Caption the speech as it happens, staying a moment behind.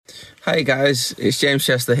Hey guys, it's James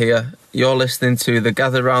Chester here. You're listening to the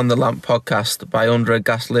Gather Round the Lamp podcast by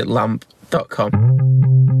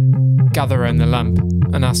UnderAGaslitLamp.com. Gather Round the Lamp,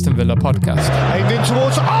 an Aston Villa podcast. Aimed in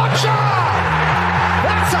towards Archer!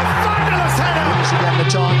 That's a fabulous header! Once again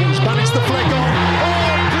the target, he's managed the flick on.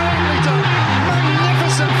 Oh, brilliantly done!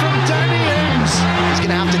 Magnificent from Danny Ings! He's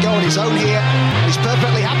going to have to go on his own here. He's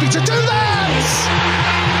perfectly happy to do that!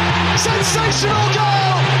 Sensational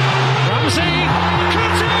goal! Ramsey,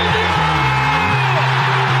 Coutinho!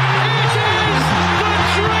 It is the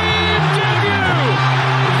dream debut!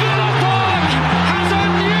 Villa Park has a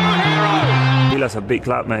new hero! Villa's a big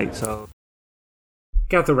club, mate, so...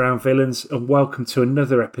 Gather round, villains, and welcome to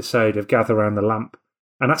another episode of Gather Round the Lamp,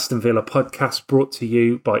 an Aston Villa podcast brought to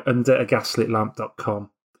you by UnderAGaslitLamp.com.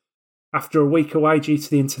 After a week away due to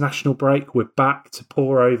the international break, we're back to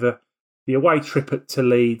pour over the away trip to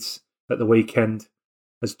Leeds at the weekend,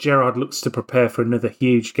 as Gerrard looks to prepare for another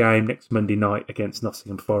huge game next Monday night against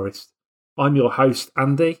Nottingham Forest. I'm your host,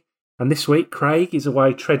 Andy, and this week Craig is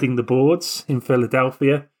away treading the boards in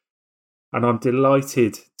Philadelphia, and I'm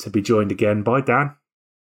delighted to be joined again by Dan.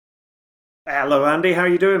 Hello, Andy. How are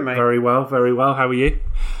you doing, mate? Very well, very well. How are you?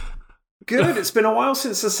 Good. It's been a while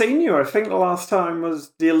since I've seen you. I think the last time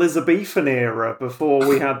was the Elizabethan era before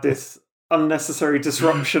we had this unnecessary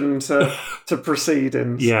disruption to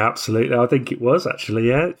proceedings. Yeah, absolutely. I think it was actually.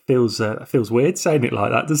 Yeah, it feels weird saying it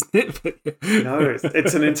like that, doesn't it? No,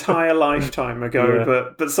 it's an entire lifetime ago.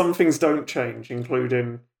 Yeah. But some things don't change,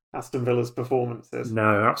 including Aston Villa's performances.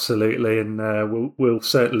 No, absolutely, and we'll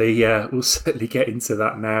certainly get into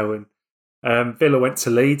that now. And Villa went to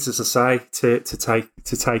Leeds, as I say, to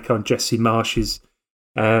take on Jesse Marsh's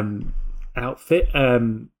outfit.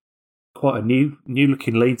 Quite a new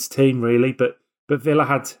looking Leeds team, really, but Villa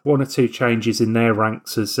had one or two changes in their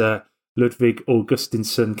ranks as Ludwig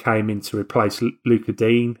Augustinsson came in to replace Luca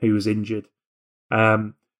Dean, who was injured.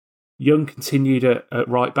 Young continued at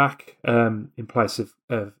right back in place of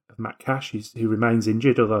Matt Cash, who remains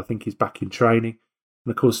injured, although I think he's back in training.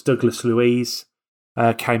 And of course, Douglas Luiz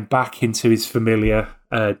came back into his familiar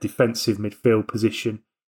defensive midfield position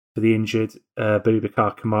for the injured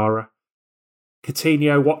Boubacar Kamara.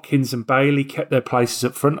 Coutinho, Watkins and Bailey kept their places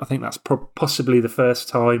up front. I think that's possibly the first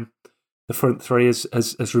time the front three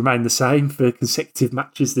has remained the same for consecutive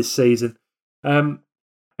matches this season.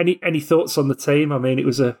 Any thoughts on the team? I mean, it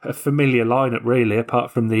was a familiar lineup, really, apart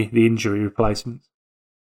from the injury replacements.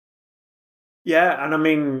 Yeah, and I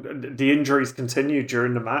mean, the injuries continued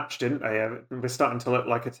during the match, didn't they? We're starting to look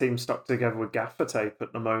like a team stuck together with gaffer tape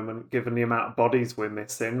at the moment, given the amount of bodies we're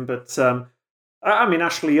missing. But, I mean,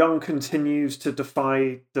 Ashley Young continues to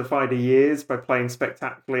defy the years by playing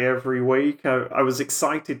spectacularly every week. I was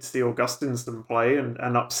excited to see Augustinsson play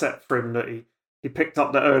and upset for him that he picked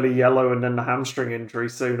up the early yellow and then the hamstring injury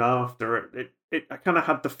soon after. I kind of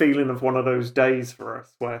had the feeling of one of those days for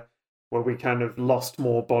us where we kind of lost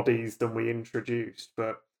more bodies than we introduced.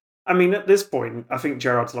 But, I mean, at this point, I think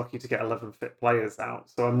Gerrard's lucky to get 11 fit players out.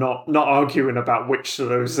 So I'm not arguing about which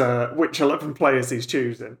 11 players he's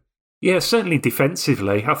choosing. Yeah, certainly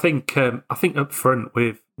defensively. I think up front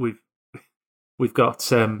we've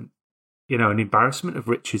got an embarrassment of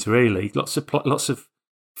riches, really. Lots of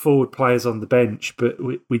forward players on the bench, but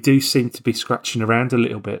we do seem to be scratching around a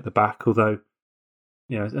little bit at the back. Although,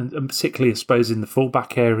 and particularly I suppose in the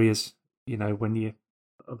fullback areas, when you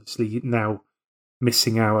obviously now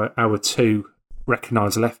missing our two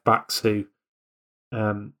recognised left backs who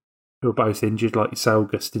are both injured, like you say,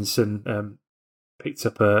 Augustinsson picked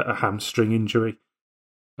up a hamstring injury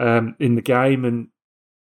in the game, and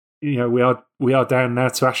we are down now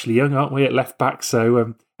to Ashley Young, aren't we, at left back?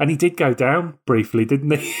 So and he did go down briefly,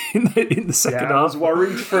 didn't he, in the second half? I was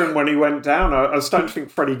worried for him when he went down. I was starting to think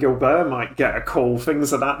Freddie Gilbert might get a call.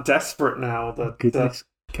 Things are that desperate now that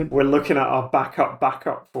we're looking at our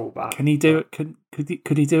backup fullback. Can he do it? Could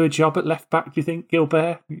he do a job at left back? Do you think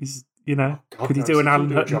Gilbert is? Could he do an Alan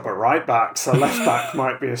Hutton? Job at right back, so left back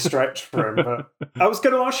might be a stretch for him. But I was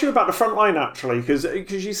going to ask you about the front line, actually, because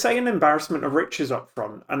you say an embarrassment of riches up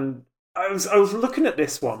front, and I was looking at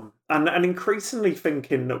this one and increasingly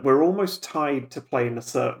thinking that we're almost tied to playing a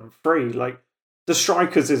certain three. Like, the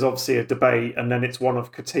strikers is obviously a debate, and then it's one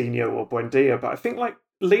of Coutinho or Buendia, but I think like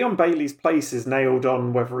Leon Bailey's place is nailed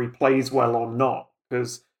on whether he plays well or not,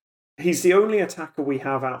 because he's the only attacker we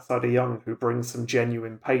have outside of Young who brings some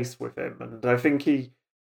genuine pace with him. And I think he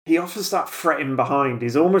offers that threat in behind.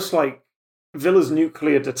 He's almost like Villa's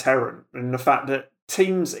nuclear deterrent in the fact that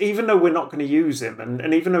teams, even though we're not going to use him,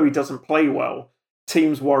 and even though he doesn't play well,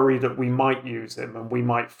 teams worry that we might use him and we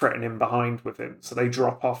might threaten him behind with him. So they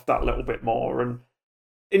drop off that little bit more. And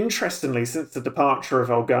interestingly, since the departure of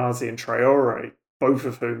El Ghazi and Traore, both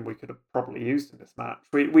of whom we could have probably used in this match,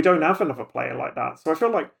 we don't have another player like that. So I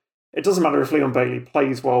feel like it doesn't matter if Leon Bailey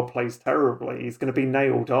plays well, plays terribly, he's going to be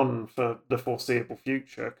nailed on for the foreseeable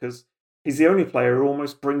future because he's the only player who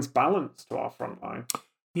almost brings balance to our front line.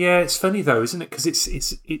 Yeah, it's funny though, isn't it? Because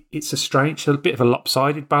it's a bit of a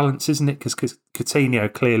lopsided balance, isn't it? Because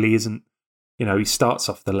Coutinho clearly isn't, he starts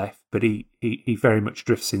off the left, but he very much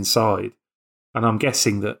drifts inside. And I'm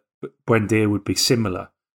guessing that Buendia would be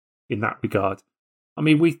similar in that regard. I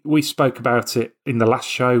mean, we spoke about it in the last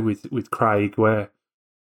show with Craig, where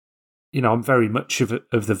I'm very much of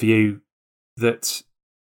the view that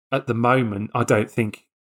at the moment I don't think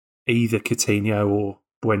either Coutinho or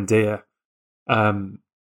Buendia.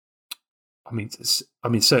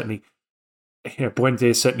 Certainly,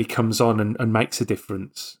 Buendia certainly comes on and makes a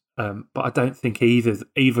difference. But I don't think either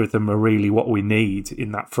of them are really what we need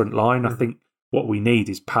in that front line. I think what we need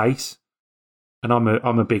is pace, and I'm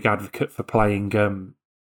a big advocate for playing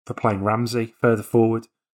Ramsey further forward,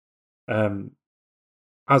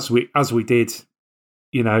 as we did,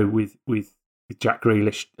 with Jack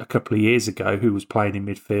Grealish a couple of years ago, who was playing in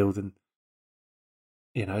midfield and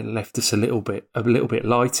left us a little bit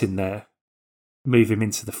light in there. Move him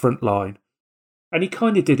into the front line, and he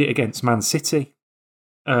kind of did it against Man City,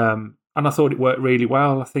 and I thought it worked really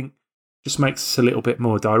well. I think just makes us a little bit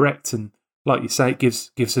more direct, and like you say, it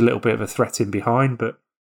gives a little bit of a threat in behind. But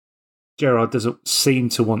Gerrard doesn't seem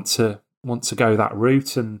to want to go that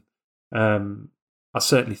route, and I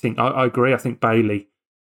certainly think I agree. I think Bailey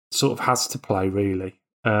sort of has to play really,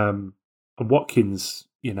 and Watkins,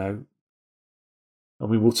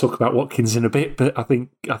 we'll talk about Watkins in a bit, but I think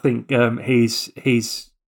he's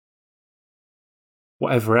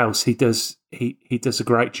whatever else he does, he does a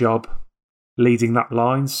great job leading that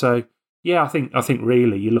line. So yeah, I think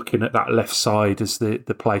really you're looking at that left side as the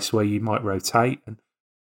place where you might rotate. And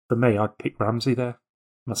for me, I'd pick Ramsey there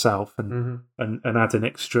myself, and add an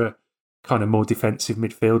extra kind of more defensive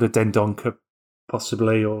midfielder, Dendoncker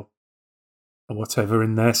possibly, or whatever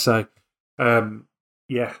in there. So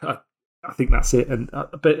yeah. I think that's it,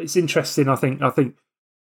 but it's interesting. I think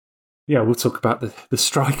we'll talk about the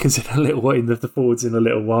strikers in a little while, the forwards in a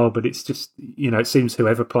little while. But it's just it seems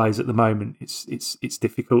whoever plays at the moment, it's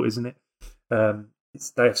difficult, isn't it?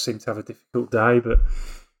 They seem to have a difficult day, but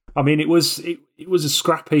I mean it was a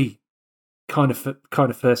scrappy kind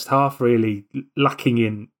of first half, really lacking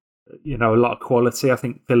in a lot of quality. I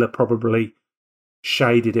think Villa probably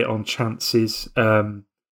shaded it on chances. There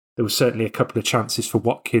was certainly a couple of chances for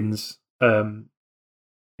Watkins. Who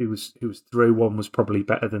was through. One was probably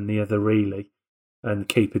better than the other, really, and the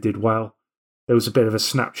keeper did well. There was a bit of a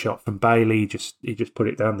snapshot from Bailey. He just put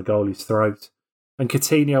it down the goalie's throat. And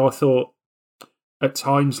Coutinho, I thought, at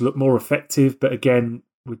times looked more effective, but again,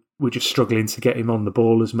 we're just struggling to get him on the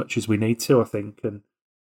ball as much as we need to, I think. And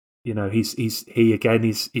he's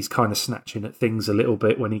kind of snatching at things a little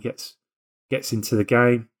bit when he gets into the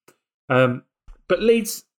game. But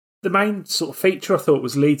Leeds. The main sort of feature I thought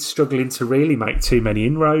was Leeds struggling to really make too many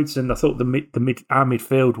inroads, and I thought our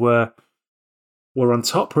midfield were on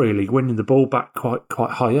top, really, winning the ball back quite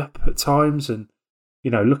high up at times, and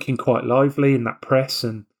looking quite lively in that press.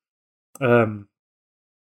 And the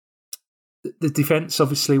defence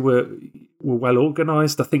obviously were well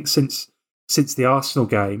organised. I think since the Arsenal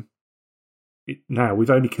game, now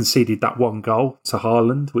we've only conceded that one goal to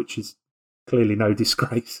Haaland, which is clearly no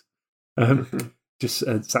disgrace.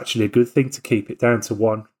 It's actually a good thing to keep it down to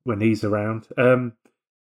one when he's around.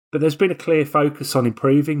 But there's been a clear focus on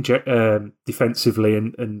improving defensively,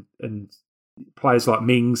 and players like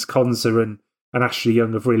Mings, Konza, and Ashley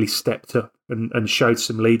Young have really stepped up and showed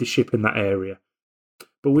some leadership in that area.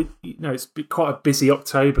 But it's been quite a busy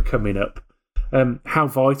October coming up. How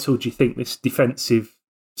vital do you think this defensive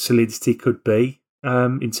solidity could be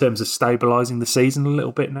in terms of stabilising the season a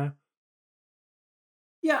little bit now?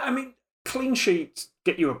 Yeah, I mean, clean sheets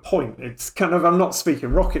get you a point. It's kind of, I'm not speaking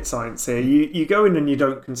rocket science here. You go in and you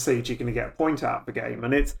don't concede, you're going to get a point out of the game.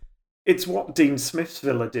 And it's what Dean Smith's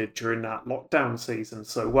Villa did during that lockdown season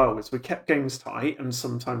so well, is we kept games tight and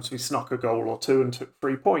sometimes we snuck a goal or two and took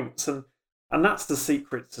 3 points. And that's the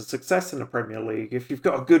secret to success in the Premier League. If you've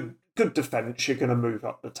got a good defence, you're going to move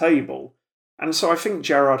up the table. And so I think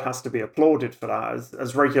Gerrard has to be applauded for that.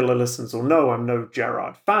 As regular listeners will know, I'm no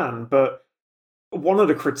Gerrard fan, but one of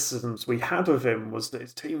the criticisms we had of him was that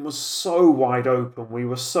his team was so wide open. We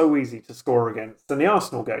were so easy to score against. And the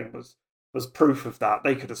Arsenal game was proof of that.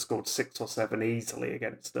 They could have scored 6 or 7 easily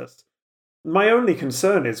against us. My only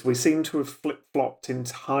concern is we seem to have flip-flopped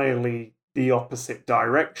entirely the opposite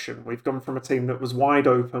direction. We've gone from a team that was wide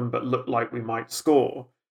open but looked like we might score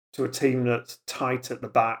to a team that's tight at the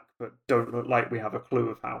back but don't look like we have a clue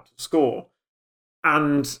of how to score.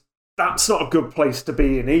 And that's not a good place to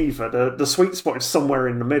be in either. The sweet spot is somewhere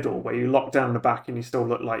in the middle where you lock down the back and you still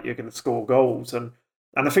look like you're going to score goals. And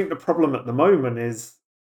I think the problem at the moment is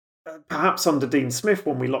perhaps under Dean Smith,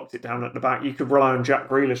 when we locked it down at the back, you could rely on Jack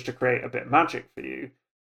Grealish to create a bit of magic for you.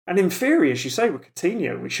 And in theory, as you say, with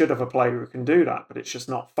Coutinho, we should have a player who can do that, but it's just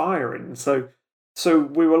not firing. So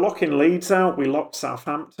we were locking Leeds out, we locked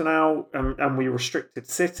Southampton out, and we restricted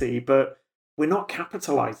City, but we're not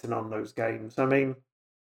capitalising on those games. I mean,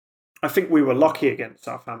 I think we were lucky against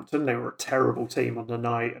Southampton. They were a terrible team on the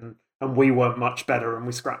night, and we weren't much better, and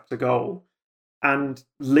we scrapped a goal. And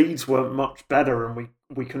Leeds weren't much better, and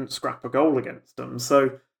we couldn't scrap a goal against them.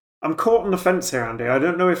 So I'm caught on the fence here, Andy. I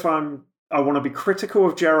don't know if I want to be critical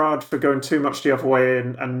of Gerrard for going too much the other way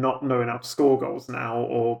and not knowing how to score goals now,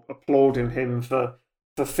 or applauding him for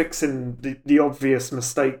fixing the obvious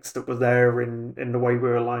mistakes that were there in the way we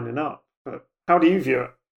were lining up. But how do you view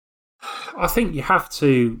it? I think you have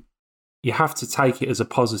to take it as a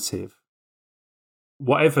positive.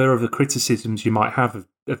 Whatever of the criticisms you might have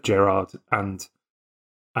of Gerrard and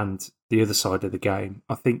the other side of the game,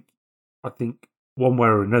 I think one way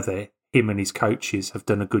or another, him and his coaches have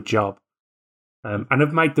done a good job, and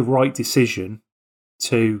have made the right decision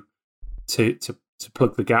to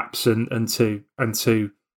plug the gaps and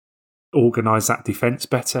to organise that defence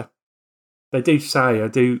better. They do say, I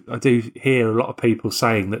do hear a lot of people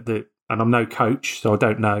saying that and I'm no coach, so I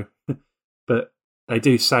don't know, but they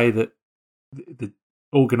do say that the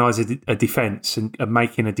organising a defence and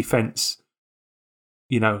making a defence,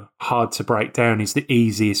 hard to break down is the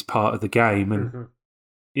easiest part of the game, and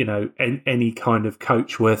any kind of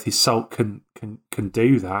coach worth his salt can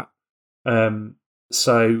do that.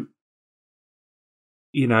 So,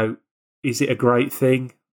 is it a great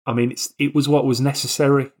thing? I mean, it was what was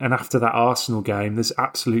necessary, and after that Arsenal game, there's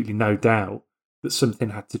absolutely no doubt that something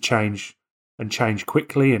had to change, and change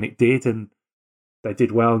quickly, and it did, and they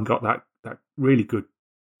did well and got that really good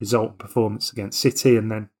result and performance against City,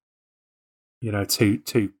 and then two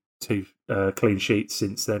clean sheets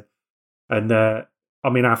since then. And I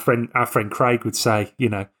mean, our friend Craig would say,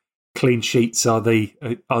 clean sheets are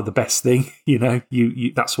the best thing.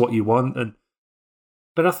 You that's what you want.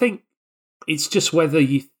 But I think it's just whether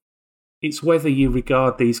you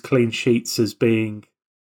regard these clean sheets as being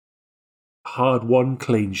hard-won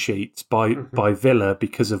clean sheets by Villa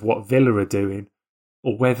because of what Villa are doing,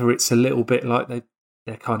 or whether it's a little bit like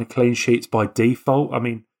they're kind of clean sheets by default. I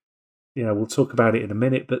mean, we'll talk about it in a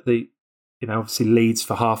minute, but obviously Leeds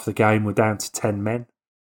for half the game were down to 10 men,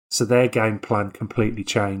 so their game plan completely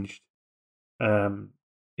changed in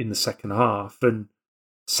the second half. And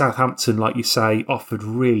Southampton, like you say, offered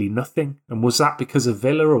really nothing. And was that because of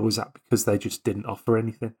Villa, or was that because they just didn't offer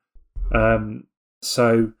anything?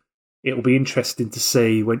 So it'll be interesting to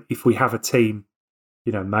see if we have a team,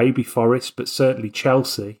 maybe Forest, but certainly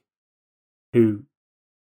Chelsea, who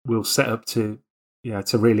will set up to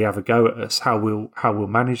really have a go at us, how we'll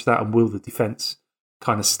manage that, and will the defence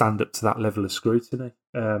kind of stand up to that level of scrutiny?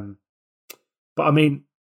 But I mean,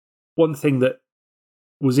 one thing that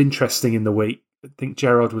was interesting in the week, I think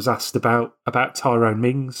Gerrard was asked about Tyrone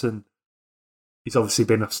Mings, and he's obviously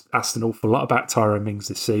been asked an awful lot about Tyrone Mings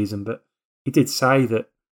this season, but he did say that,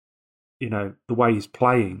 the way he's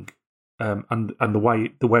playing, and the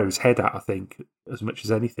way his head at, I think, as much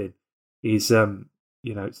as anything, is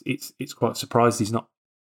it's quite surprised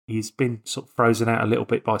he's been sort of frozen out a little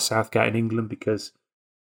bit by Southgate in England, because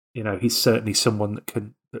he's certainly someone that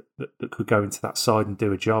could go into that side and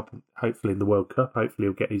do a job, and hopefully in the World Cup, hopefully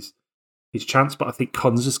he'll get his chance. But I think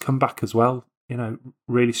Konsa's come back as well,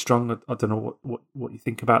 really strong. I don't know what you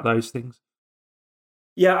think about those things.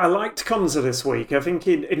 Yeah, I liked Konsa this week. I think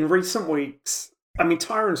in recent weeks, I mean,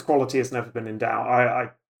 Tyrone's quality has never been in doubt. I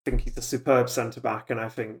think he's a superb centre-back, and I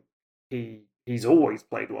think he's always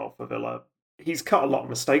played well for Villa. He's cut a lot of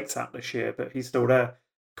mistakes out this year, but he's still there.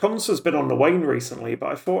 Konsa's been on the wane recently,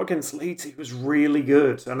 but I thought against Leeds he was really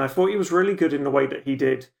good. And I thought he was really good in the way that he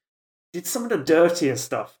did some of the dirtier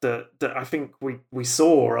stuff that I think we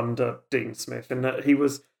saw under Dean Smith, and that he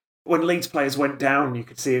was, when Leeds players went down, you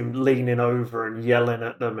could see him leaning over and yelling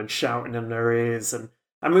at them and shouting in their ears. And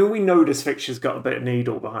I mean, we know this fixture's got a bit of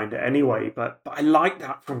needle behind it anyway, but I like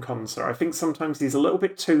that from Konsa. I think sometimes he's a little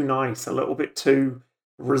bit too nice, a little bit too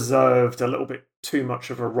reserved, a little bit too much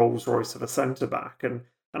of a Rolls Royce of a centre-back. And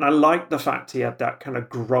I like the fact he had that kind of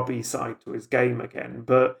grubby side to his game again.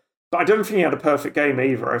 But I don't think he had a perfect game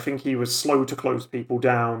either. I think he was slow to close people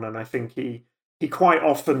down, and I think he quite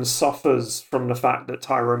often suffers from the fact that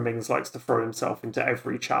Tyrone Mings likes to throw himself into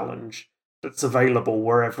every challenge. that's available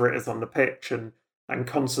wherever it is on the pitch, and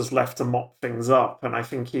Konsa's left to mop things up, and I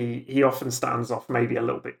think he often stands off maybe a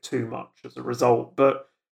little bit too much as a result. But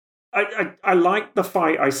I like the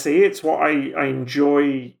fight I see. It's what I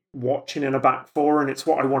enjoy watching in a back four, and it's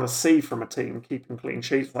what I want to see from a team keeping clean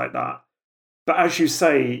sheets like that. But as you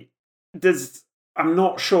say, I'm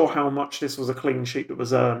not sure how much this was a clean sheet that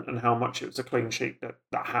was earned and how much it was a clean sheet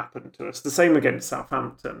that happened to us. The same against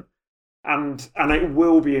Southampton. And it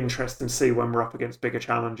will be interesting to see when we're up against bigger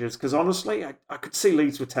challenges, because honestly, I could see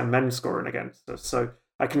Leeds with 10 men scoring against us. So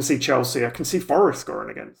I can see Chelsea, I can see Forest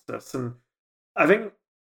scoring against us. And I think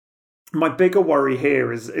my bigger worry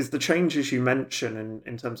here is the changes you mention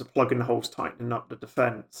in terms of plugging the holes, tightening up the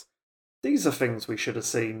defence. These are things we should have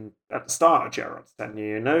seen at the start of Gerrard's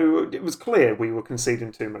tenure. It was clear we were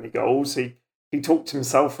conceding too many goals. He talked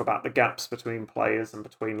himself about the gaps between players and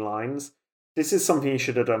between lines. This is something he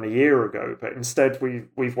should have done a year ago, but instead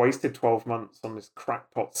we've wasted 12 months on this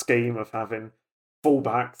crackpot scheme of having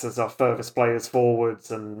fullbacks as our furthest players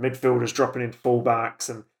forwards and midfielders dropping into fullbacks,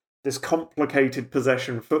 and this complicated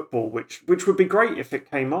possession football, which would be great if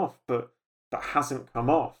it came off, but that hasn't come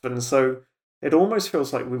off. And so it almost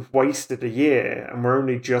feels like we've wasted a year and we're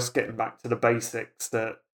only just getting back to the basics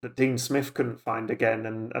that Dean Smith couldn't find again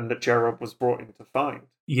and that Gerrard was brought in to find.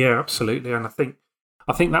 Yeah, absolutely. And I think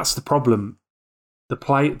that's the problem. The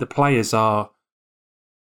players are,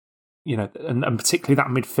 and particularly that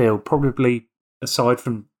midfield, probably aside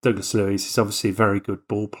from Douglas Luiz, is obviously a very good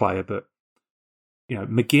ball player, but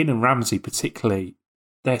McGinn and Ramsey particularly,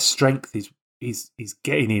 their strength is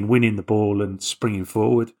getting in, winning the ball and springing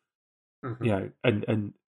forward,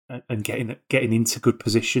 and getting into good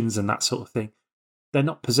positions and that sort of thing. They're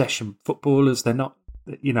not possession footballers. They're not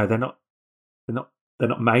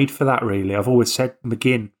made for that, really. I've always said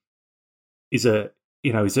McGinn is a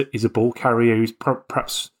ball carrier who's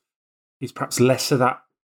perhaps less of that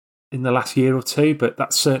in the last year or two, but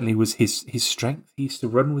that certainly was his strength. He used to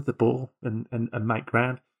run with the ball and make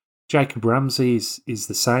ground. Jacob Ramsey is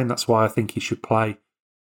the same. That's why I think he should play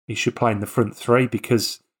in the front three,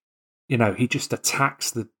 because he just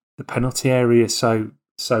attacks the penalty area so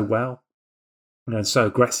well, so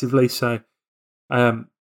aggressively. So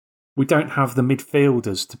we don't have the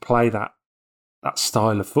midfielders to play that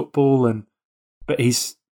style of football, but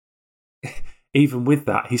he's even with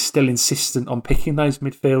that, he's still insistent on picking those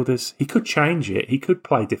midfielders. He could change it. He could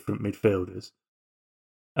play different midfielders.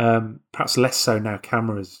 Perhaps less so now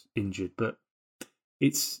Camara's injured, but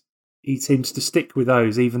he seems to stick with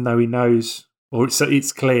those, even though he knows, or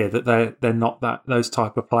it's clear that they're not those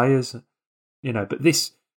type of players. But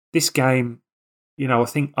this game, I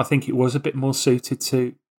think it was a bit more suited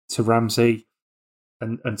to Ramsey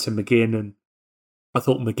and to McGinn, and I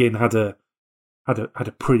thought McGinn had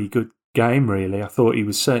a pretty good game, really. I thought he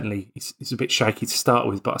was certainly he's a bit shaky to start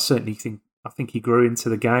with, but I think he grew into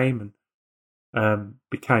the game and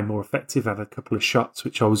became more effective. Had a couple of shots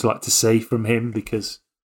which I always like to see from him, because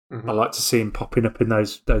I like to see him popping up in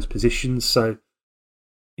those positions. So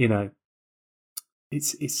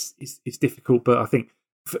it's difficult, but I think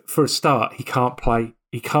for a start he can't play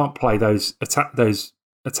those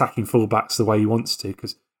attacking fullbacks the way he wants to,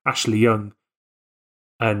 because Ashley Young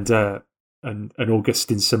and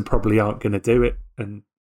Augustinson probably aren't going to do it. And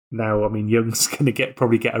now, Young's going to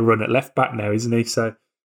probably get a run at left back now, isn't he? So,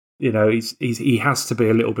 he has to be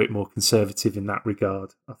a little bit more conservative in that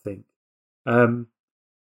regard, I think.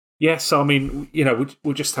 Yes,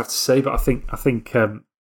 we'll just have to see. But I think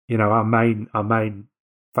our main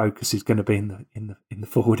focus is going to be in the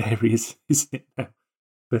forward areas, isn't it? Now?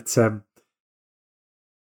 But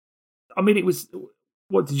it was.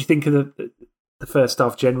 What did you think of the first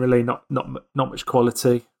half generally? Not much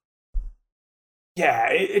quality. Yeah,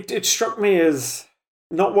 it struck me as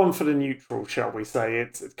not one for the neutral, shall we say.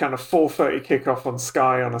 It's kind of 4:30 kickoff on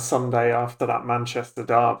Sky on a Sunday after that Manchester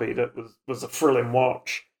derby that was a thrilling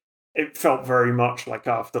watch. It felt very much like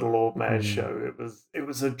after the Lord Mayor's show. It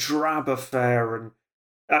was a drab affair, and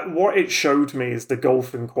what it showed me is the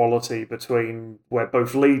gulf in quality between where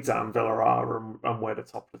both Leeds and Villa are and where the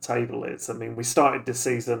top of the table is. We started this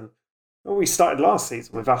season. Well, we started last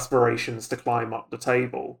season with aspirations to climb up the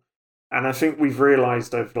table. And I think we've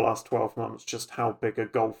realised over the last 12 months just how big a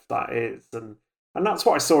gulf that is. And that's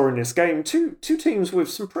what I saw in this game. Two teams with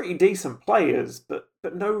some pretty decent players, but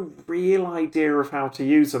no real idea of how to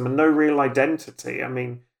use them and no real identity.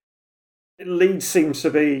 Leeds seems to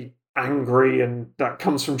be angry, and that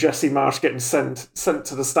comes from Jesse Marsch getting sent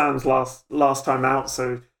to the stands last time out.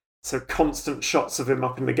 So constant shots of him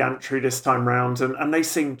up in the gantry this time round. And they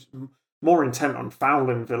seemed more intent on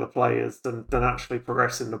fouling Villa players than actually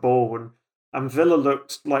progressing the ball. And And Villa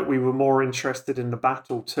looked like we were more interested in the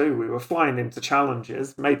battle too. We were flying into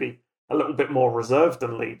challenges, maybe a little bit more reserved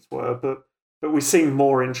than Leeds were, but we seemed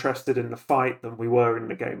more interested in the fight than we were in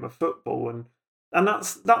the game of football. And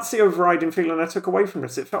that's the overriding feeling I took away from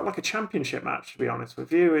this. It felt like a championship match, to be honest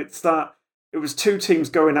with you. It's that it was two teams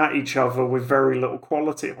going at each other with very little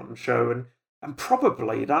quality on show, and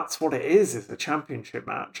probably that's what it is a championship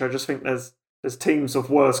match. I just think there's teams of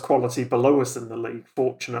worse quality below us in the league,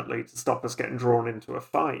 fortunately, to stop us getting drawn into a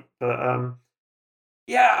fight. But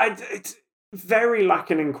it's very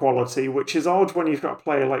lacking in quality, which is odd when you've got a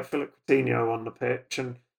player like Philip Coutinho on the pitch,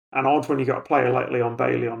 and odd when you've got a player like Leon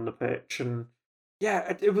Bailey on the pitch. And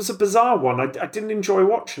yeah, it was a bizarre one. I didn't enjoy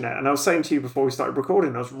watching it. And I was saying to you before we started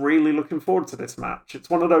recording, I was really looking forward to this match. It's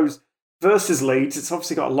one of those versus Leeds. It's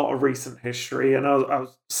obviously got a lot of recent history. And I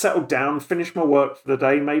was settled down, finished my work for the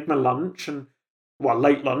day, made my lunch,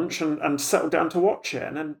 late lunch, and settled down to watch it.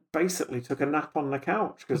 And then basically took a nap on the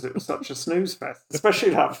couch because it was such a snooze fest,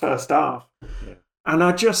 especially that first half. Yeah. And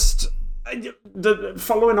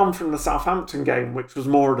following on from the Southampton game, which was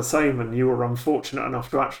more of the same, and you were unfortunate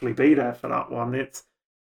enough to actually be there for that one, it's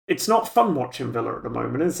not fun watching Villa at the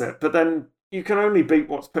moment, is it? But then you can only beat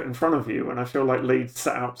what's put in front of you, and I feel like Leeds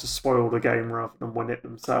set out to spoil the game rather than win it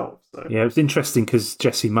themselves. So. Yeah, it was interesting because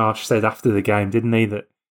Jesse Marsch said after the game, didn't he, that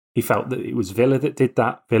he felt that it was Villa that did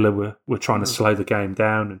that. Villa were trying to slow the game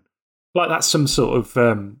down, and like that's some sort of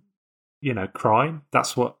crime.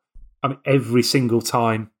 That's what every single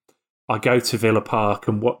time I go to Villa Park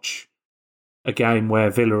and watch a game where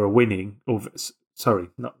Villa are winning, it'd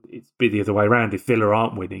be the other way around. If Villa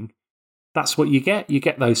aren't winning, that's what you get. You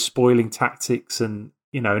get those spoiling tactics, and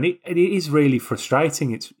it is really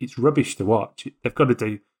frustrating. It's rubbish to watch. They've got to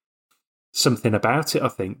do something about it, I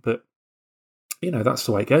think. But that's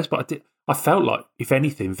the way it goes. But I felt like, if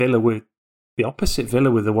anything, Villa were the opposite.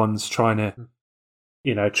 Villa were the ones trying to,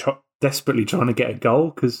 desperately trying to get a goal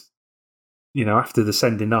because. After the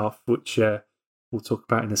sending off, which we'll talk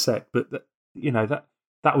about in a sec, but that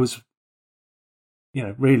was,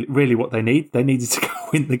 really, really what they need. They needed to go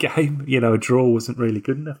win the game. A draw wasn't really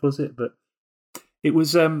good enough, was it? But it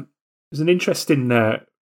was an interesting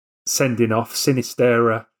sending off.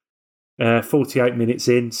 Sinisterra, 48 minutes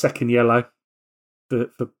in, second yellow for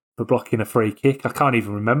blocking a free kick. I can't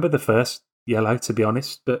even remember the first yellow, to be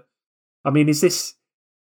honest. But is this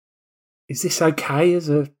okay as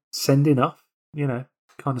a sending off?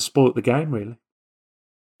 Kind of spoilt the game, really.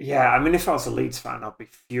 Yeah, if I was a Leeds fan, I'd be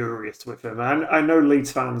furious with him. And I know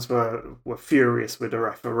Leeds fans were furious with the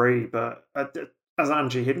referee, but as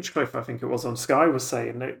Angie Hinchcliffe, I think it was on Sky, was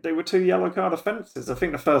saying, they were 2 yellow card offences. I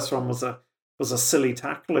think the first one was a silly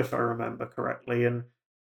tackle, if I remember correctly. And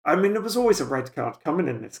there was always a red card coming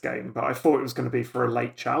in this game, but I thought it was going to be for a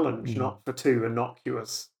late challenge, not for 2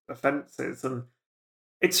 innocuous offences. And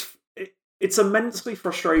it's immensely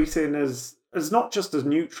frustrating as not just as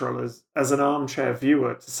neutral as an armchair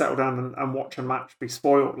viewer to settle down and watch a match be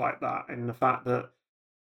spoiled like that, in the fact that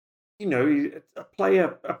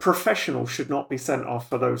a professional should not be sent off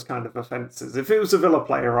for those kind of offences. If it was a Villa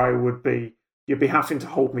player, you'd be having to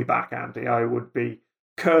hold me back, Andy. I would be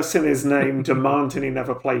cursing his name, demanding he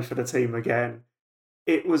never play for the team again.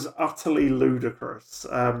 It was utterly ludicrous,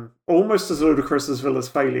 almost as ludicrous as Villa's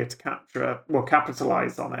failure to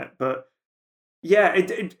capitalise on it, but. Yeah,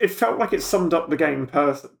 it felt like it summed up the game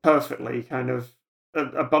perfectly. Kind of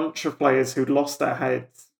a bunch of players who'd lost their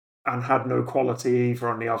heads and had no quality either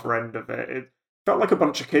on the other end of it. It felt like a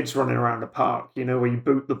bunch of kids running around a park, where you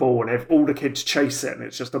boot the ball and all the kids chase it and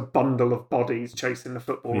it's just a bundle of bodies chasing the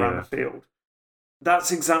football around the field.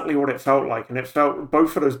 That's exactly what it felt like. And it felt,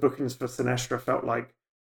 both of those bookings for Sinistra felt like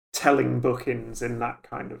telling bookings in that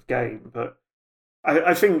kind of game. But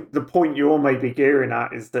I think the point you're maybe gearing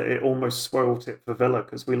at is that it almost spoilt it for Villa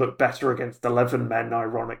because we looked better against 11 men,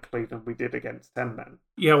 ironically, than we did against 10 men.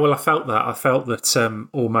 Yeah, well, I felt that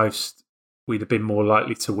almost we'd have been more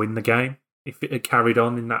likely to win the game if it had carried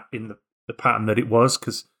on in the pattern that it was,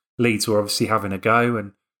 because Leeds were obviously having a go,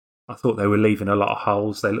 and I thought they were leaving a lot of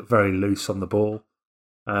holes. They looked very loose on the ball,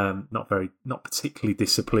 not particularly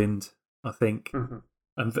disciplined, I think. Mm-hmm.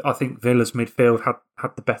 And I think Villa's midfield had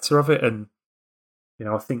the better of it, and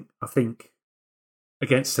I think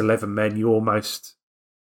against 11 men, you almost,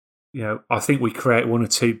 I think we create 1 or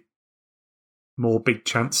 2 more big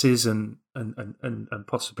chances and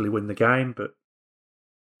possibly win the game. But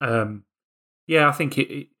I think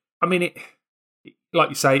it like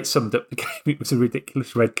you say, it summed up the game. It was a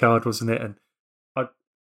ridiculous red card, wasn't it? And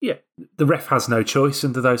the ref has no choice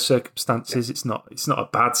under those circumstances. Yeah. It's not a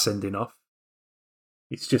bad sending off.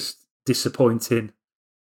 It's just disappointing,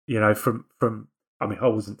 from I mean, I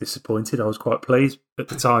wasn't disappointed. I was quite pleased at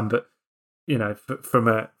the time, but you know, from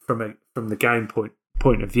the game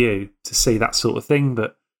point of view, to see that sort of thing.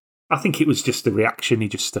 But I think it was just the reaction. He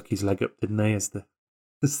just stuck his leg up, didn't he, as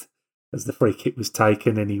the free kick was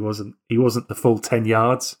taken, and he wasn't the full 10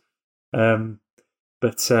 yards.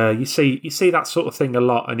 But you see that sort of thing a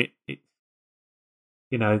lot, and it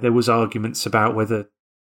you know, there was arguments about whether,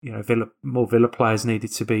 you know, more Villa players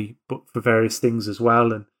needed to be booked for various things as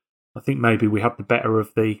well, and I think maybe we had the better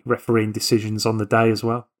of the refereeing decisions on the day as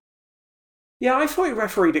well. Yeah, I thought he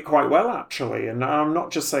refereed it quite well, actually, and I'm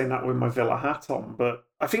not just saying that with my Villa hat on, but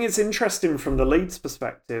I think it's interesting from the Leeds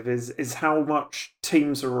perspective is how much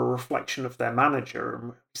teams are a reflection of their manager. And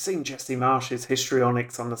we've seen Jesse Marsh's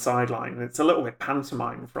histrionics on the sideline, and it's a little bit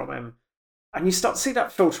pantomime from him. And you start to see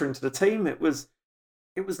that filter into the team. It was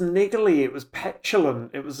niggly, it was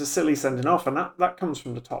petulant, it was a silly sending off, and that comes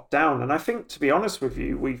from the top down. And I think, to be honest with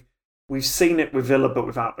you, we've seen it with Villa, but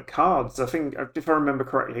without the cards. I think, if I remember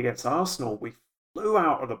correctly, against Arsenal, we flew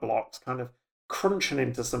out of the blocks, kind of crunching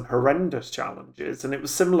into some horrendous challenges, and it was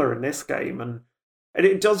similar in this game. And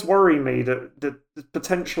it does worry me that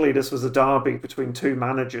potentially this was a derby between two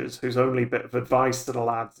managers whose only bit of advice to the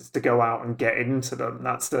lads is to go out and get into them.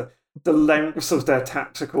 That's the lengths of their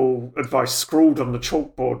tactical advice scrawled on the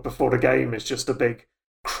chalkboard before the game is just a big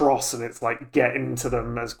cross, and it's like, get into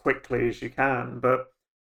them as quickly as you can. But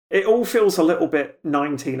it all feels a little bit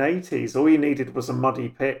 1980s. All you needed was a muddy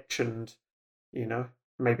pitch and, you know,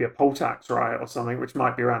 maybe a poll tax riot or something, which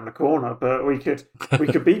might be around the corner, but we could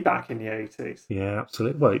be back in the 80s. Yeah,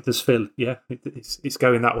 absolutely. Well, it does feel, yeah, it's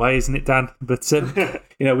going that way, isn't it, Dan? But,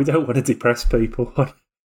 you know, we don't want to depress people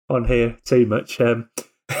on here too much.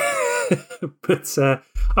 But,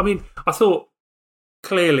 I mean, I thought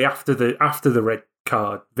clearly after the red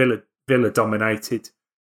card, Villa dominated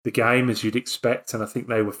the game, as you'd expect, and I think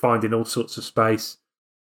they were finding all sorts of space,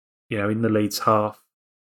 you know, in the Leeds half.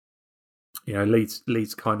 You know,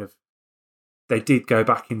 Leeds kind of, they did go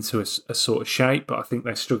back into a sort of shape, but I think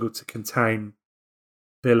they struggled to contain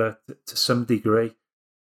Villa to some degree.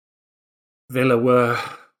 Villa were,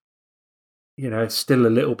 you know, still a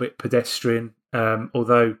little bit pedestrian,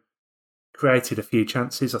 although created a few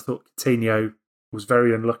chances. I thought Coutinho was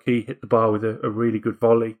very unlucky, hit the bar with a really good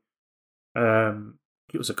volley.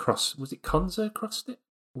 It was a cross. Was it Konza crossed it?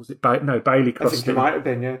 Or was it Bailey crossed it? I think it might have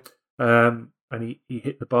been, yeah. And he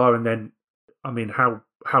hit the bar, and then, I mean, how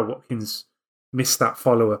Watkins missed that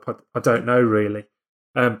follow-up, I don't know really.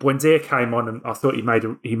 Buendia came on, and I thought he made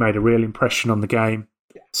a real impression on the game.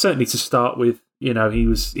 Yeah. Certainly to start with, you know, he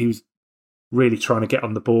was really trying to get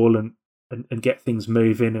on the ball and get things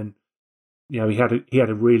moving, and you know, he had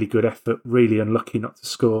a really good effort. Really unlucky not to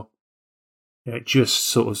score. You know, it just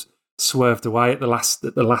sort of swerved away at the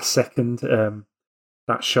last second.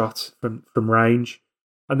 That shot from range.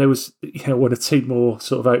 And there was, you know, one or two more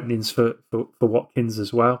sort of openings for Watkins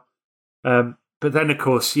as well. But then, of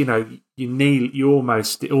course, you know,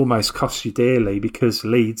 it almost cost you dearly, because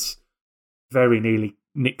Leeds very nearly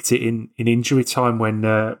nicked it in injury time when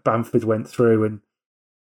Bamford went through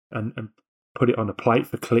and put it on a plate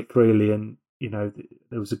for Klich, really. And, you know,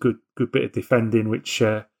 there was a good bit of defending which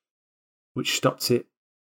stopped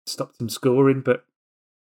him scoring. But,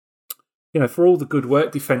 you know, for all the good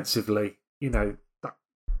work defensively, you know,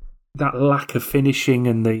 that lack of finishing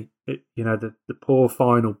and the poor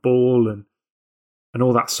final ball and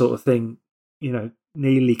all that sort of thing, you know,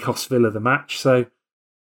 nearly cost Villa the match. So,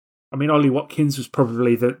 I mean, Ollie Watkins was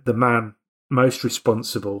probably the man most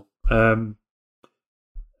responsible.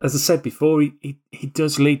 As I said before, he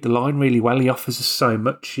does lead the line really well. He offers us so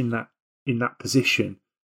much in that position,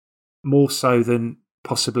 more so than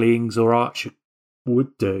possibly Ings or Archer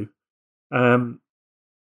would do.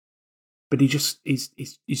 But he's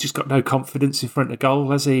just got no confidence in front of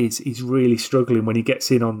goal, has he? He's really struggling when he gets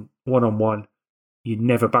in on one-on-one. You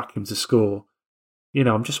never back him to score. You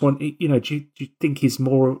know, I'm just wondering, you know, do you think he's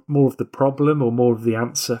more of the problem or more of the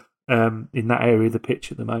answer in that area of the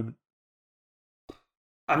pitch at the moment?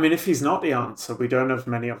 I mean, if he's not the answer, we don't have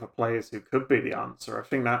many other players who could be the answer. I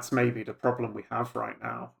think that's maybe the problem we have right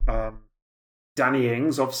now. Danny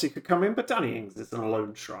Ings obviously could come in, but Danny Ings is a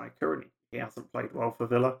lone striker and he hasn't played well for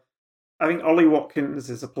Villa. I think Ollie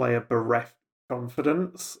Watkins is a player bereft of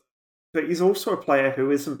confidence, but he's also a player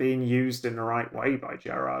who isn't being used in the right way by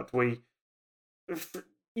Gerrard.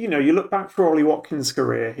 You know, you look back through Ollie Watkins'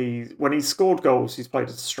 career, when he's scored goals, he's played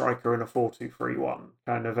as a striker in a 4-2-3-1.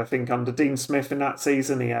 Kind of, I think under Dean Smith in that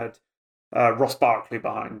season, he had Ross Barkley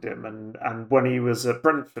behind him, and when he was at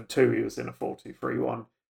Brentford too, he was in a 4-2-3-1.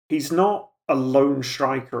 He's not a lone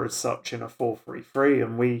striker as such in a 4-3-3,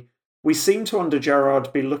 and we we seem to, under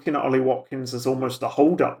Gerrard, be looking at Ollie Watkins as almost a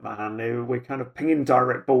hold-up man. We're kind of pinging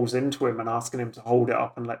direct balls into him and asking him to hold it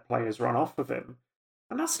up and let players run off of him.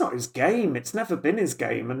 And that's not his game. It's never been his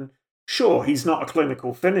game. And sure, he's not a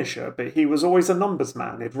clinical finisher, but he was always a numbers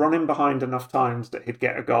man. He'd run in behind enough times that he'd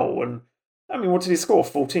get a goal. And I mean, what did he score?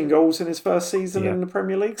 14 goals in his first season in the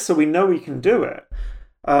Premier League? So we know he can do it.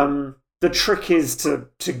 The trick is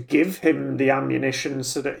to give him the ammunition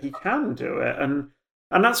so that he can do it. And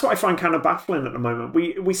that's what I find kind of baffling at the moment.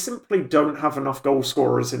 We simply don't have enough goal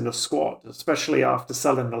scorers in the squad, especially after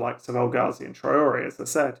selling the likes of El Ghazi and Traore, as I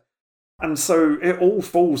said. And so it all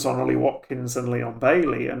falls on Ollie Watkins and Leon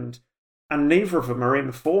Bailey, and neither of them are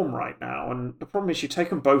in form right now. And the problem is you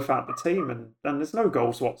take them both out of the team and there's no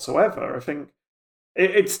goals whatsoever. I think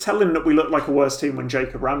it's telling that we look like a worse team when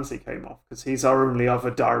Jacob Ramsey came off, because he's our only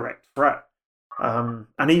other direct threat. And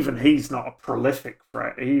even he's not a prolific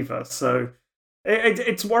threat either. So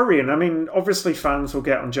it's worrying. I mean, obviously fans will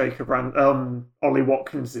get on Ollie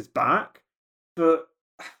Watkins' back, but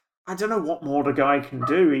I don't know what more the guy can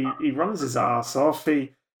do. He runs his arse off.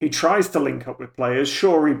 He tries to link up with players.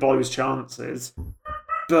 Sure, he blows chances,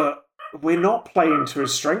 but we're not playing to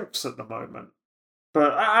his strengths at the moment.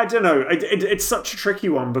 But I don't know. It's such a tricky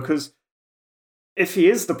one, because if he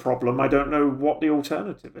is the problem, I don't know what the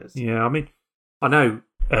alternative is. Yeah, I mean, I know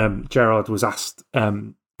Gerrard was asked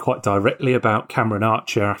quite directly about Cameron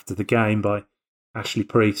Archer after the game by Ashley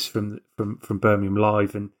Preece from Birmingham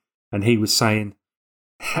Live, and he was saying,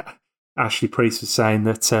 Ashley Preece was saying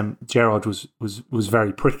that Gerrard was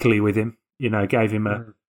very prickly with him. You know, gave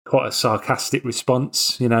him quite a sarcastic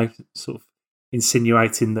response. You know, sort of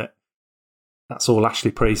insinuating that that's all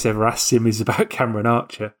Ashley Preece ever asks him is about Cameron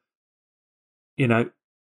Archer. You know,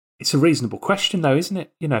 it's a reasonable question, though, isn't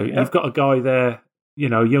it? You know, you've got a guy there, you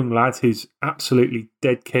know, a young lad who's absolutely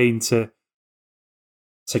dead keen to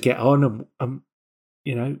get on, and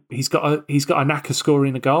you know, he's got a knack of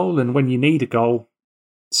scoring a goal, and when you need a goal,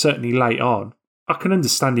 certainly late on, I can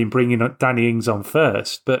understand him bringing Danny Ings on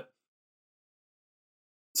first, but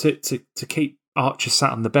to keep Archer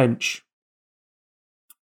sat on the bench,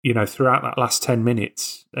 you know, throughout that last 10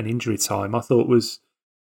 minutes and injury time, I thought was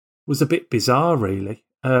a bit bizarre, really.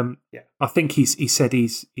 I think he said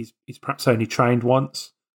he's perhaps only trained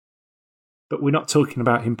once, but we're not talking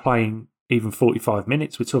about him playing even 45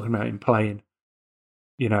 minutes. We're talking about him playing,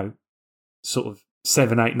 you know, sort of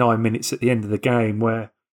 7, 8, 9 minutes at the end of the game,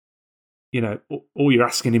 where, you know, all you're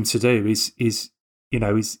asking him to do is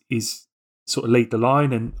sort of lead the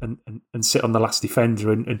line and sit on the last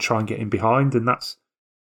defender and try and get in behind, and that's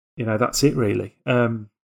it really.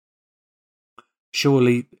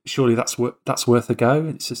 Surely that's worth a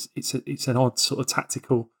go. It's an odd sort of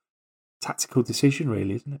tactical decision,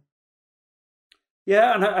 really, isn't it?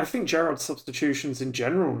 Yeah, and I think Gerrard's substitutions in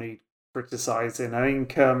general need criticising. I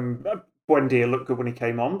think Buendia looked good when he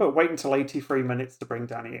came on, but waiting until 83 minutes to bring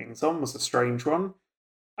Danny Ings on was a strange one.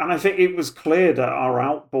 And I think it was clear that our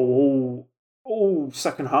outball all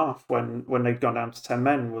second half, when they'd gone down to 10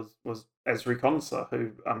 men, was Ezri Konsa,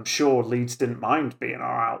 who I'm sure Leeds didn't mind being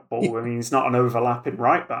our outball. I mean, he's not an overlapping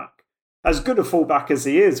right back. As good a fullback as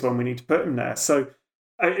he is when we need to put him there. So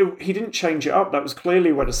he didn't change it up. That was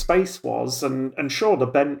clearly where the space was. And sure, the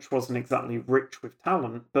bench wasn't exactly rich with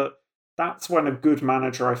talent, but that's when a good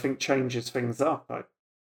manager, I think, changes things up.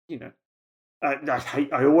 I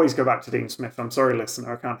always go back to Dean Smith. I'm sorry,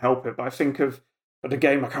 listener, I can't help it. But I think of the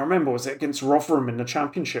game, I can't remember, was it against Rotherham in the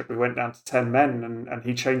Championship? We went down to 10 men and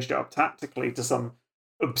he changed it up tactically to some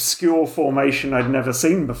obscure formation I'd never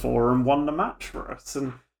seen before and won the match for us.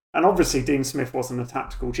 And obviously Dean Smith wasn't a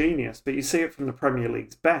tactical genius, but you see it from the Premier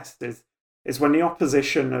League's best is when the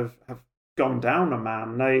opposition have gone down a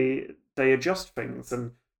man, they adjust things.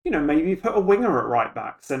 And, you know, maybe put a winger at right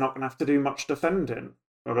back, so they're not going to have to do much defending.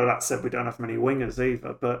 Although that said, we don't have many wingers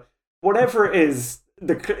either. But whatever it is,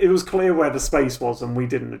 it was clear where the space was and we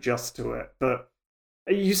didn't adjust to it. But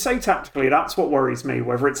you say tactically, that's what worries me.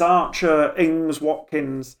 Whether it's Archer, Ings,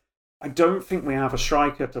 Watkins, I don't think we have a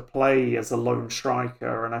striker to play as a lone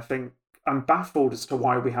striker. And I think I'm baffled as to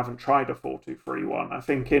why we haven't tried a 4-2-3-1. I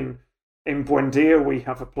think in Buendia, we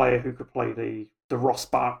have a player who could play the Ross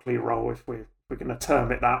Barkley role, if we're going to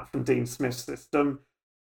term it that, from Dean Smith's system.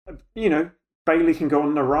 You know, Bailey can go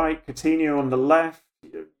on the right, Coutinho on the left.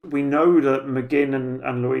 We know that McGinn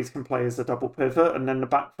and Luiz can play as a double pivot, and then the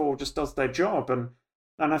back four just does their job. And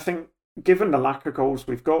I think, given the lack of goals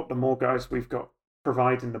we've got, the more guys we've got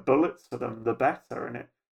providing the bullets for them, the better. And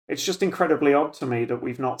it's just incredibly odd to me that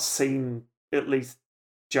we've not seen at least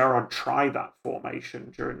Gerrard try that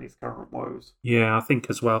formation during these current woes. Yeah, I think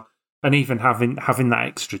as well. And even having that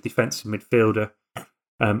extra defensive midfielder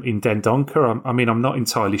in Dendoncker. I mean, I'm not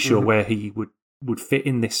entirely sure where he would fit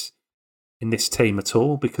in this team at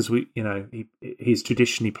all, because he's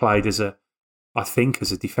traditionally played as a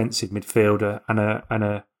defensive midfielder and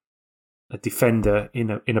a defender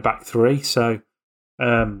in a back three. So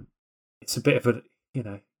it's a bit of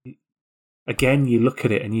again, you look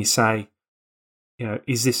at it and you say,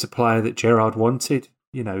 is this a player that Gerrard wanted?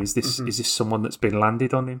 Is this someone that's been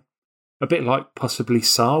landed on him? A bit like possibly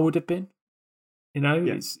Sarr would have been.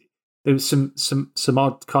 There was some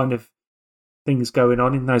odd kind of things going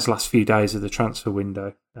on in those last few days of the transfer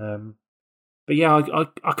window. But yeah,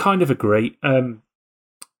 I kind of agree. I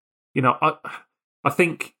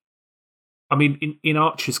think, I mean, in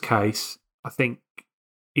Archer's case, I think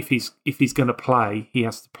if he's going to play, he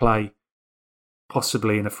has to play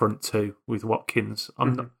possibly in a front two with Watkins.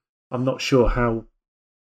 I'm not sure how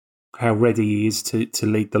ready he is to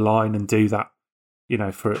lead the line and do that,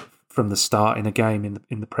 from the start in a game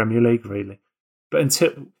in the Premier League, really. But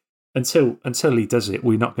until he does it,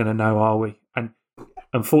 we're not going to know, are we? And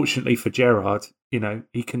unfortunately for Gerrard, he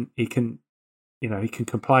can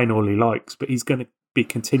complain all he likes, but he's going to be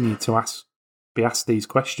continued to be asked these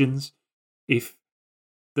questions if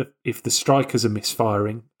the strikers are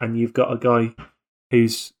misfiring and you've got a guy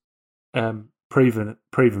who's proven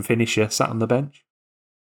finisher sat on the bench.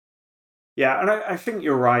 Yeah, and I think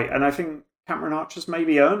you're right, and I think Cameron Archer's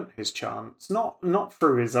maybe earned his chance, not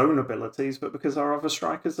through his own abilities, but because our other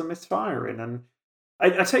strikers are misfiring. And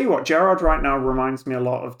I tell you what, Gerrard right now reminds me a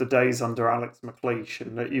lot of the days under Alex McLeish,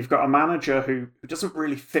 and that you've got a manager who doesn't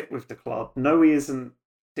really fit with the club. No, he isn't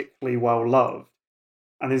particularly well loved,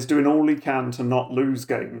 and is doing all he can to not lose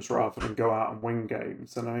games rather than go out and win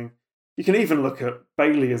games. And I mean, you can even look at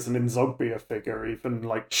Bailey as an Inzogbia figure, even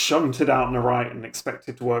like shunted out on the right and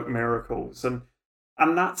expected to work miracles. And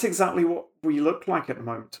that's exactly what we look like at the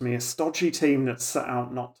moment to me, a stodgy team that's set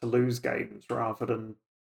out not to lose games rather than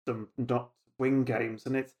not win games.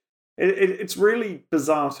 And it's really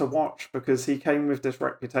bizarre to watch, because he came with this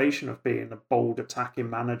reputation of being a bold attacking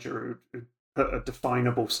manager who put a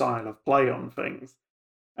definable style of play on things.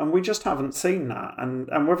 And we just haven't seen that. And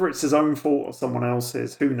whether it's his own fault or someone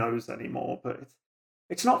else's, who knows anymore. But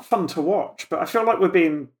it's not fun to watch. But I feel like we're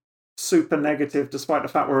being super negative, despite the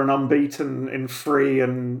fact we're an unbeaten in 3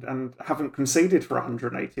 and haven't conceded for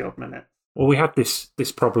 180 odd minutes. Well, we had this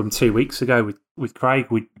problem 2 weeks ago with Craig.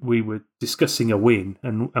 We were discussing a win,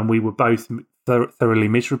 and we were both thoroughly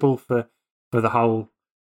miserable for the whole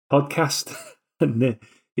podcast. And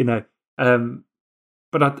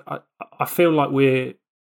but I feel like we're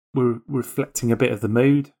reflecting a bit of the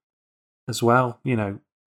mood as well.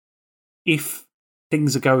 If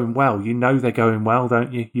things are going well, they're going well,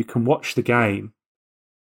 don't you? You can watch the game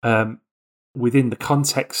within the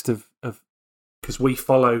context of because we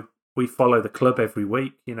follow the club every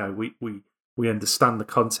week. We understand the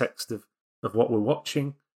context of what we're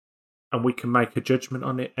watching, and we can make a judgment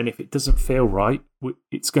on it. And if it doesn't feel right,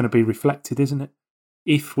 it's going to be reflected, isn't it?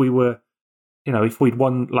 If we'd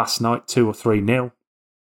won last night 2 or 3-0,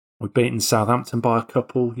 we'd beaten Southampton by a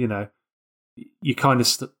couple, you kind of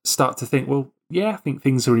start to think, well, yeah, I think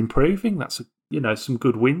things are improving. That's some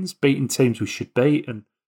good wins, beating teams we should beat, and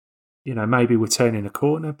maybe we're turning a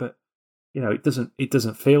corner. But it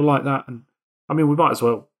doesn't feel like that. And I mean, we might as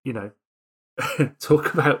well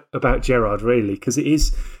talk about Gerrard, really, because it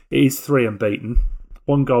is 3 unbeaten,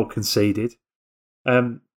 1 goal conceded.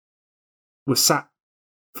 We're sat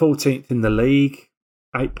 14th in the league,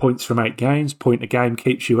 8 points from 8 games. Point a game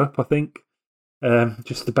keeps you up, I think.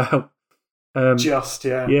 Just about.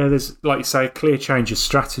 Yeah. Yeah, there's, like you say, a clear change of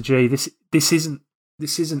strategy. This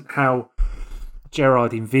isn't how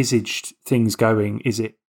Gerrard envisaged things going, is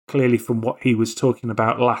it? Clearly, from what he was talking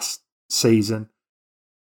about last season,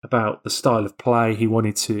 about the style of play he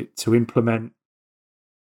wanted to implement,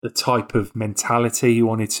 the type of mentality he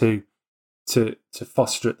wanted to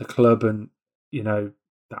foster at the club, and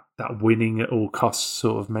that winning at all costs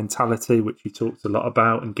sort of mentality, which he talked a lot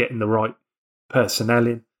about, and getting the right personnel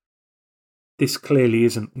in. This clearly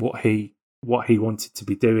isn't what he wanted to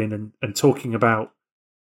be doing, and talking about,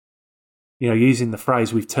 using the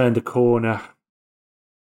phrase "we've turned a corner,"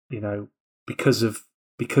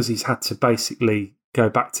 because he's had to basically go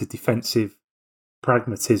back to defensive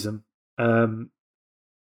pragmatism.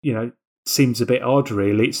 Seems a bit odd,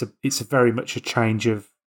 really. It's a very much a change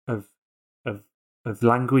of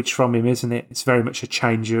language from him, isn't it? It's very much a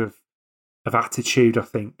change of attitude, I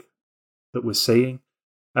think, that we're seeing.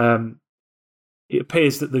 It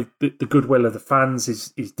appears that the goodwill of the fans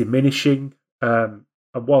is diminishing, and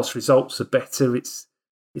whilst results are better, it's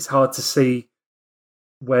hard to see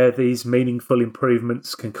where these meaningful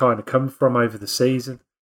improvements can kind of come from over the season.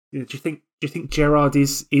 Do you think Gerrard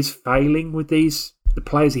is failing with the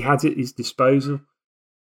players he had at his disposal,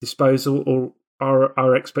 or are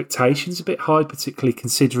our expectations a bit high, particularly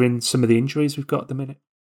considering some of the injuries we've got at the minute?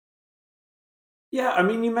 Yeah, I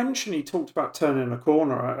mean, you talked about turning a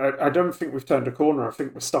corner. I don't think we've turned a corner. I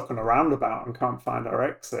think we're stuck on a roundabout and can't find our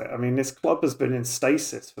exit. I mean, this club has been in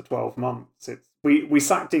stasis for 12 months. We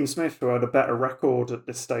sacked Dean Smith, who had a better record at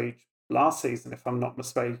this stage last season, if I'm not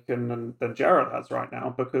mistaken, than Gerrard has right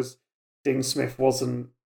now, because Dean Smith wasn't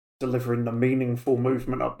delivering the meaningful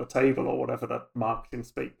movement up the table, or whatever the marketing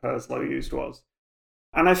speak Purslow used was.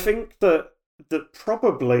 And I think that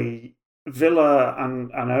probably Villa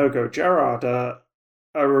and ergo Gerrard are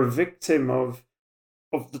a victim of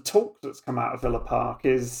the talk that's come out of Villa Park.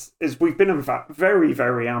 Is we've been, in fact, very,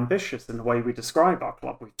 very ambitious in the way we describe our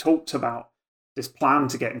club. We've talked about this plan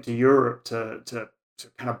to get into Europe, to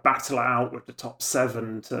kind of battle it out with the top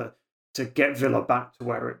 7, to get Villa back to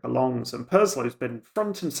where it belongs. And Purslow's been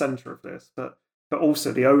front and centre of this, but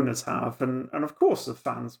also the owners have. And of course, the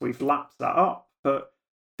fans, we've lapped that up. But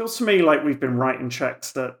it feels to me like we've been writing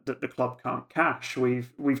checks that the club can't cash.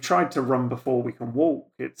 We've tried to run before we can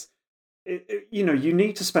walk. You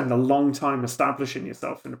need to spend a long time establishing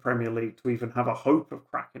yourself in the Premier League to even have a hope of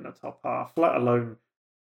cracking the top half, let alone,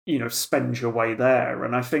 spend your way there.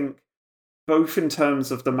 And I think both in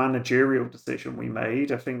terms of the managerial decision we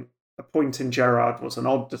made, I think appointing Gerrard was an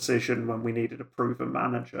odd decision when we needed a proven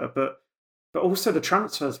manager, but also the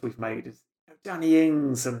transfers we've made is Danny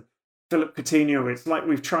Ings and Philip Coutinho. It's like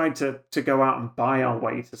we've tried to go out and buy our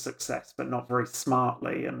way to success, but not very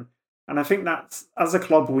smartly. And I think that's, as a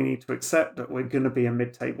club, we need to accept that we're going to be a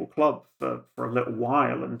mid-table club for a little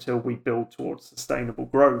while until we build towards sustainable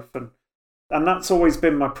growth. And that's always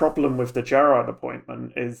been my problem with the Gerrard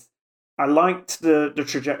appointment, is I liked the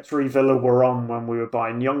trajectory Villa were on when we were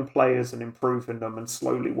buying young players and improving them and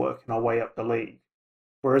slowly working our way up the league.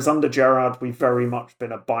 Whereas under Gerrard, we've very much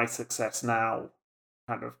been a buy success now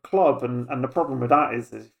kind of club. And the problem with that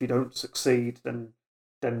is if you don't succeed, then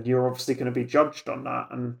you're obviously going to be judged on that.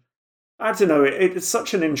 And I don't know, it's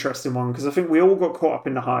such an interesting one, because I think we all got caught up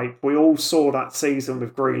in the hype. We all saw that season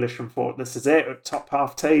with Grealish and thought, this is it, top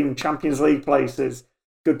half team, Champions League places,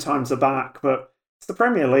 good times are back. But it's the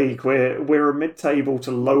Premier League. We're a mid-table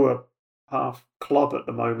to lower half club at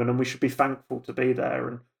the moment, and we should be thankful to be there.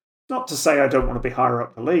 And not to say I don't want to be higher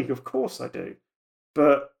up the league, of course I do.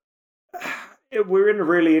 But we're in a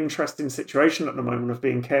really interesting situation at the moment of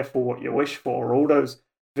being careful what you wish for. All those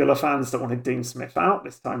Villa fans that wanted Dean Smith out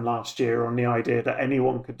this time last year on the idea that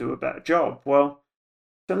anyone could do a better job. Well,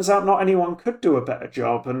 turns out not anyone could do a better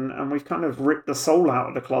job, and we've kind of ripped the soul out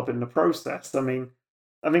of the club in the process.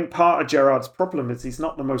 I think part of Gerrard's problem is he's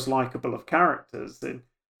not the most likeable of characters.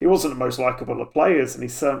 He wasn't the most likeable of players, and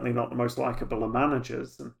he's certainly not the most likeable of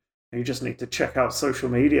managers. And you just need to check out social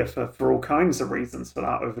media for all kinds of reasons for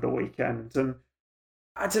that over the weekend. And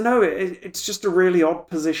I don't know, it's just a really odd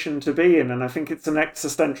position to be in. And I think it's an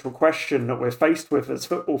existential question that we're faced with as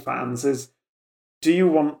football fans is, do you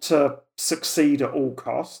want to succeed at all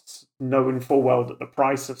costs, knowing full well that the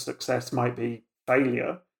price of success might be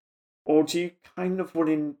failure? Or do you kind of want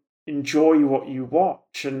to enjoy what you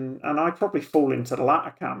watch? And I probably fall into the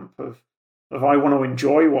latter camp of I want to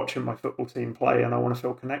enjoy watching my football team play and I want to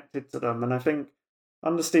feel connected to them. And I think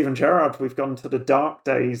under Steven Gerrard, we've gone to the dark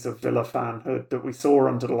days of Villa fanhood that we saw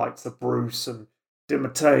under the likes of Bruce and Di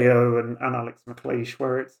Matteo and Alex McLeish,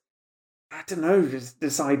 where it's, I don't know,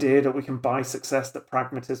 this idea that we can buy success, that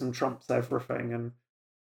pragmatism trumps everything. And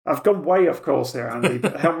I've gone way off course here, Andy,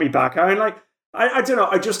 but help me back. I mean, I don't know.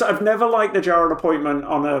 I've never liked the Gerrard appointment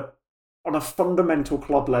on a fundamental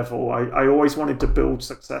club level. I always wanted to build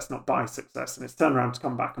success, not buy success, and it's turned around to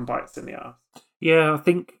come back and bite us in the ass. Yeah, I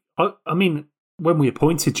think. I mean, when we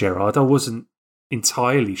appointed Gerrard, I wasn't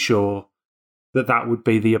entirely sure that would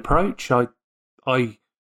be the approach. I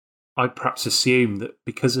perhaps assumed that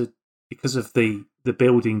because of the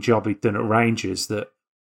building job he'd done at Rangers,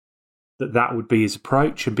 that would be his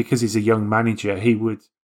approach, and because he's a young manager, he would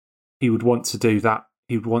want to do that.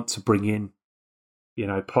 He would want to bring in,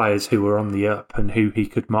 players who were on the up and who he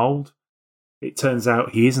could mould. It turns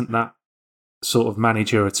out he isn't that sort of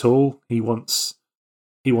manager at all. He wants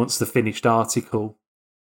the finished article,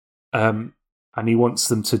 and he wants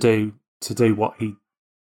them to do what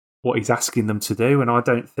he's asking them to do. And I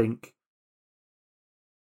don't think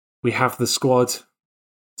we have the squad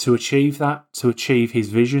to achieve that, to achieve his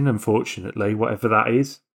vision. Unfortunately, whatever that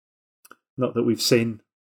is, not that we've seen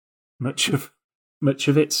much of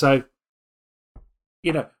it. So,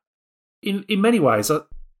 in many ways, I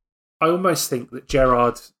almost think that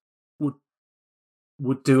Gerrard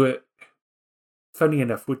would do it funny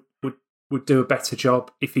enough, would do a better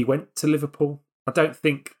job if he went to Liverpool. I don't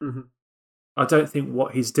think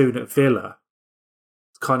what he's doing at Villa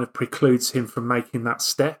kind of precludes him from making that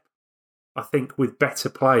step. I think with better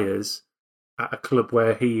players at a club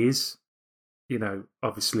where he is,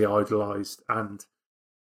 obviously idolised and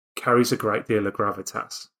carries a great deal of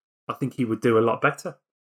gravitas, I think he would do a lot better.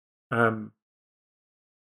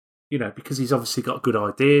 Because he's obviously got good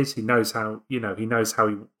ideas. He knows how,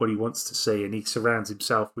 what he wants to see, and he surrounds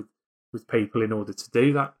himself with people in order to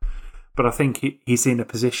do that. But I think he's in a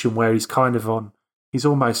position where he's kind of he's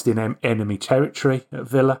almost in enemy territory at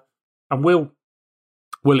Villa, and we'll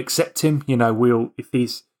accept him.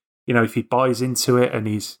 If he buys into it and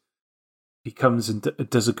he comes and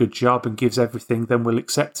does a good job and gives everything, then we'll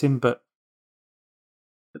accept him. But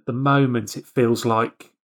at the moment, it feels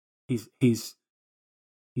like he's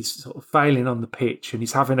sort of failing on the pitch, and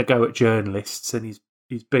he's having a go at journalists, and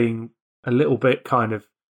he's being a little bit kind of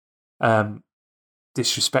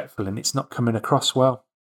disrespectful, and it's not coming across well.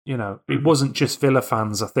 It wasn't just Villa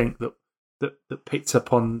fans, I think, that picked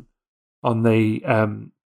up on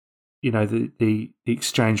the the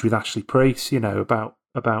exchange with Ashley Preece,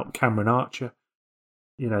 about Cameron Archer.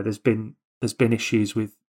 There's been issues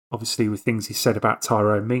with things he said about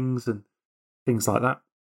Tyrone Mings and things like that.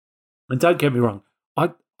 And don't get me wrong,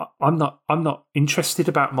 I'm not interested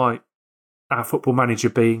about our football manager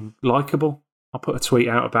being likeable. I put a tweet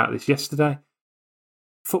out about this yesterday.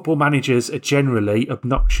 Football managers are generally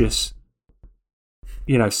obnoxious,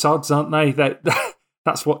 sods, aren't they?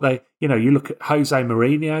 That's what they, you look at Jose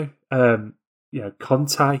Mourinho,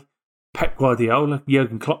 Conte, Pep Guardiola,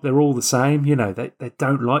 Jurgen Klopp, they're all the same. They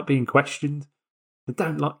don't like being questioned. They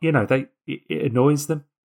don't like, it annoys them.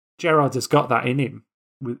 Gerrard has got that in him,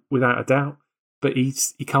 without a doubt, but he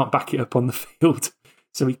can't back it up on the field.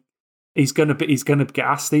 So he's gonna get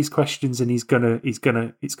asked these questions, and it's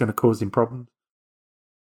gonna cause him problems.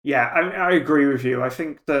 Yeah, I agree with you. I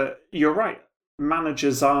think that you're right.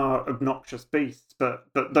 Managers are obnoxious beasts, but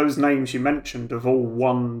those names you mentioned have all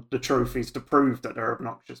won the trophies to prove that they're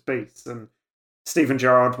obnoxious beasts. And Steven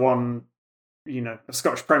Gerrard won, a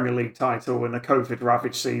Scottish Premier League title in a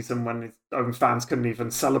COVID-ravaged season when his own fans couldn't even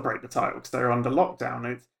celebrate the title because they were under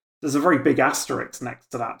lockdown. There's a very big asterisk next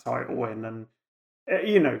to that title win, and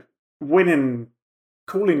winning,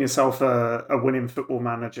 calling yourself a winning football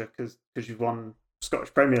manager because you've won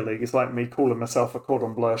Scottish Premier League is like me calling myself a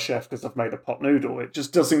cordon bleu chef because I've made a pot noodle. It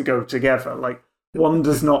just doesn't go together. Like, one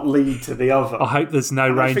does not lead to the other. I hope there's no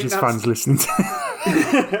Rangers fans listening to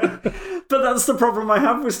But that's the problem I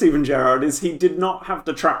have with Steven Gerrard, is he did not have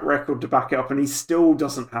the track record to back it up, and he still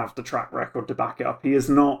doesn't have the track record to back it up. He has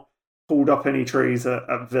not pulled up any trees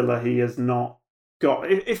at Villa. He has not got...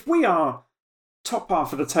 If we are top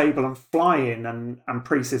half of the table and flying, and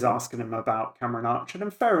Preece is asking him about Cameron Archer, then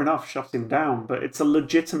fair enough, shut him down. But it's a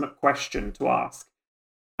legitimate question to ask.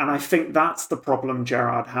 And I think that's the problem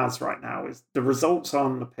Gerrard has right now, is the results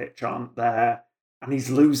on the pitch aren't there, and he's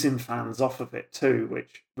losing fans off of it too,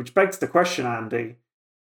 which begs the question, Andy,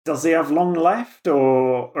 does he have long left,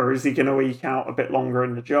 or is he going to eke out a bit longer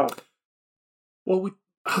in the job? Well,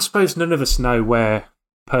 I suppose none of us know where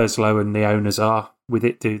Purslow and the owners are with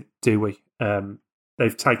it, do we?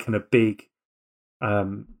 They've taken a big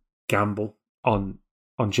gamble on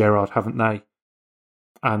Gerrard, haven't they?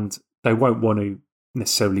 And they won't want to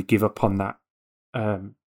necessarily give up on that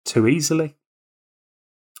too easily.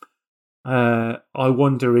 I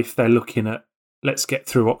wonder if they're looking at, let's get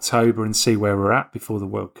through October and see where we're at before the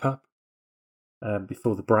World Cup,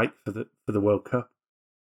 before the break for the World Cup.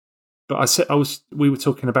 But we were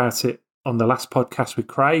talking about it on the last podcast with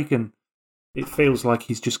Craig, and it feels like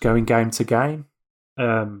he's just going game to game.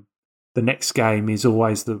 The next game is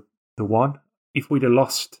always the one. If we'd have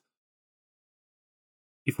lost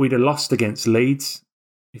against Leeds,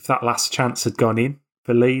 if that last chance had gone in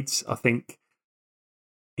for Leeds, I think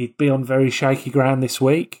he'd be on very shaky ground this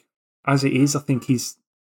week. As it is, I think he's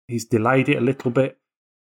delayed it a little bit.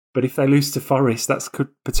 But if they lose to Forest, that's could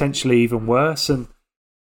potentially even worse. And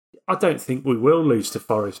I don't think we will lose to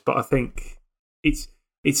Forest, but I think it's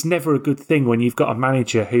never a good thing when you've got a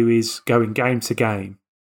manager who is going game to game,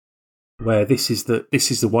 where this is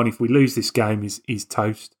the one. If we lose this game, is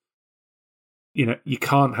toast. You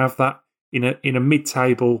can't have that in a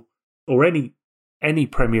mid-table or any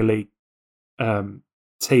Premier League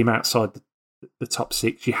team outside the top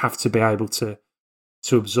six. You have to be able to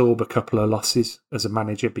absorb a couple of losses as a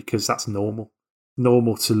manager, because that's normal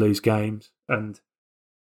to lose games, and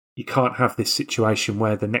you can't have this situation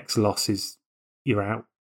where the next loss is you're out.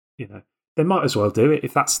 They might as well do it.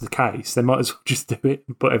 If that's the case, they might as well just do it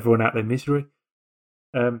and put everyone out their misery.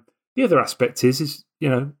 the other aspect is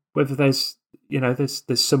whether there's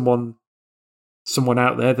someone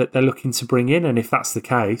out there that they're looking to bring in, and if that's the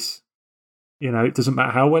case, it doesn't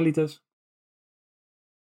matter how well he does.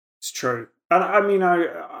 It's true. And I mean,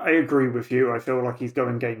 I agree with you. I feel like he's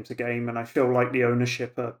going game to game, and I feel like the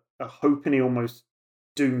ownership are hoping he almost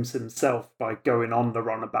dooms himself by going on the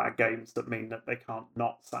run of bad games that mean that they can't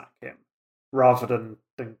not sack him, rather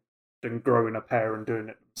than growing a pair and doing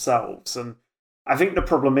it themselves. And I think the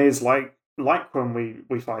problem is, like when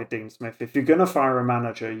we fired Dean Smith, if you're going to fire a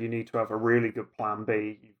manager, you need to have a really good plan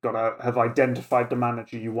B. You've got to have identified the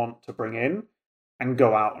manager you want to bring in and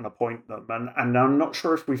go out and appoint them. And I'm not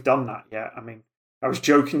sure if we've done that yet. I mean, I was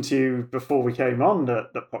joking to you before we came on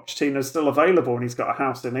that Pochettino's still available and he's got a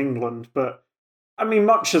house in England. But, I mean,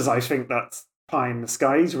 much as I think that's pie in the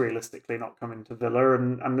sky, he's realistically not coming to Villa.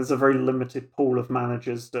 And there's a very limited pool of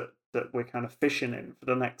managers that we're kind of fishing in for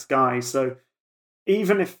the next guy. So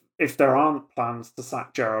even if there aren't plans to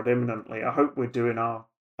sack Gerrard imminently, I hope we're doing our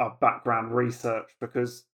background research,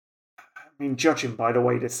 because, I mean, judging by the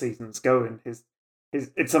way this season's going,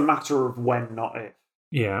 it's a matter of when, not if.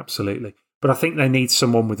 Yeah, absolutely. But I think they need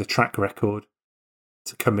someone with a track record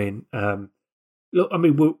to come in. Look, I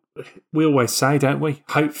mean, we always say, don't we?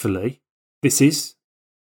 Hopefully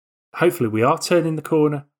we are turning the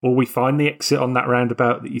corner, or we find the exit on that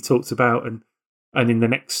roundabout that you talked about, and in the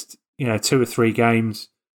next 2 or 3 games,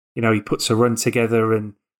 he puts a run together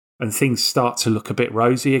and things start to look a bit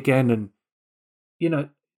rosy again, and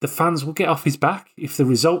the fans will get off his back if the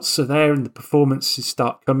results are there and the performances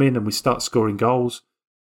start coming and we start scoring goals.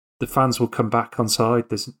 The fans will come back on side.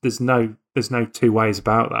 There's no two ways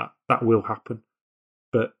about that. That will happen.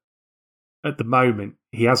 But at the moment,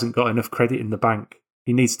 he hasn't got enough credit in the bank.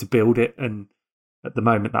 He needs to build it, and at the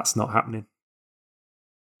moment, that's not happening.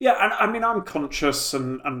 Yeah, and I mean, I'm conscious,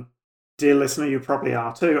 and dear listener, you probably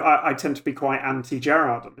are too. I tend to be quite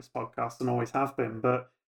anti-Gerrard on this podcast and always have been, but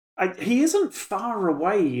he isn't far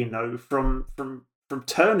away, from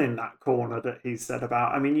turning that corner that he said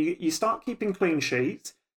about. I mean, you start keeping clean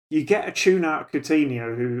sheets, you get a tune out of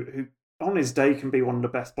Coutinho, who on his day can be one of the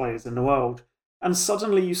best players in the world, and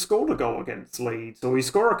suddenly you scored a goal against Leeds, or you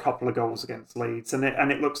score a couple of goals against Leeds, and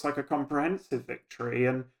it looks like a comprehensive victory,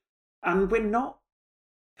 and we're not.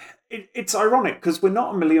 It's ironic because we're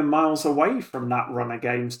not a million miles away from that run of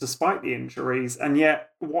games despite the injuries, and yet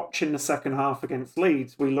watching the second half against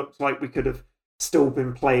Leeds, we looked like we could have still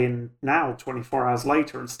been playing now 24 hours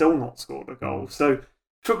later and still not scored a goal. So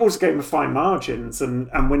football's a game of fine margins, and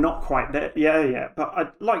we're not quite there yet.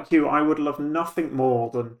 But like you, I would love nothing more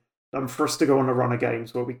than for us to go on a run of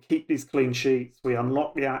games where we keep these clean sheets, we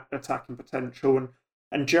unlock the attacking potential,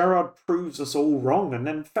 and Gerrard proves us all wrong. And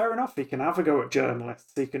then fair enough, he can have a go at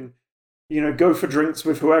journalists. He can, go for drinks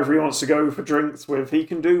with whoever he wants to go for drinks with. He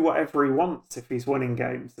can do whatever he wants if he's winning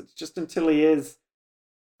games. It's just until he is,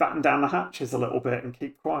 batten down the hatches a little bit and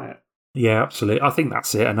keep quiet. Yeah, absolutely. I think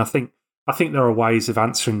that's it. And I think there are ways of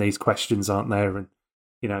answering these questions, aren't there? And,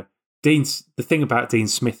 the thing about Dean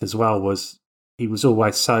Smith as well was he was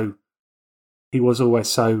always so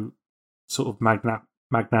sort of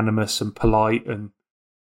magnanimous and polite and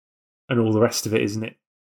all the rest of it, isn't it?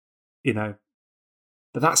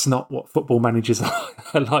 But that's not what football managers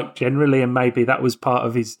are like generally, and maybe that was part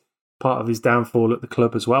of his downfall at the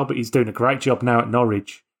club as well. But he's doing a great job now at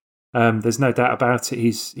Norwich. There's no doubt about it.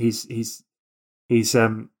 He's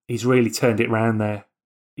really turned it round there.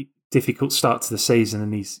 Difficult start to the season,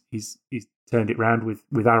 and he's turned it round with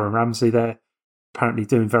Aaron Ramsey there, apparently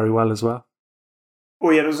doing very well as well. Oh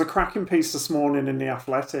yeah, there was a cracking piece this morning in The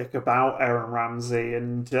Athletic about Aaron Ramsey,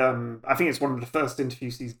 and I think it's one of the first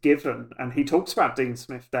interviews he's given, and he talks about Dean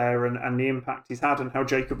Smith there and the impact he's had, and how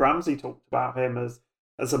Jacob Ramsey talked about him as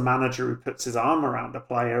a manager who puts his arm around a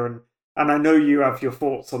player, and I know you have your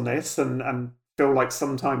thoughts on this, and feel like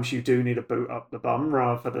sometimes you do need a boot up the bum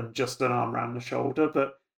rather than just an arm around the shoulder,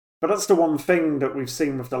 but that's the one thing that we've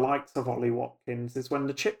seen with the likes of Ollie Watkins, is when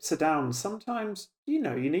the chips are down, sometimes, you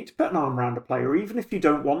need to put an arm around a player, even if you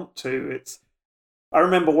don't want to. I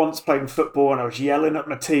remember once playing football and I was yelling at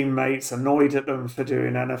my teammates, annoyed at them for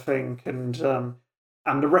doing anything, and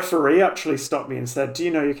the referee actually stopped me and said, do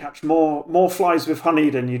you know you catch more flies with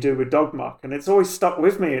honey than you do with dog muck? And it's always stuck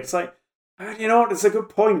with me. It's like, you know what, it's a good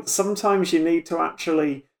point. Sometimes you need to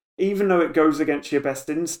actually, even though it goes against your best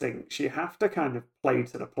instincts, you have to kind of play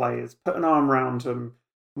to the players, put an arm around them,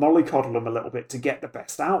 mollycoddle them a little bit to get the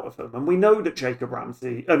best out of them. And we know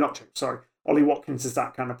that Ollie Watkins is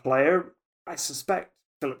that kind of player. I suspect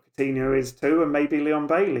Philip Coutinho is too, and maybe Leon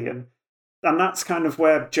Bailey. And that's kind of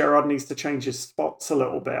where Gerrard needs to change his spots a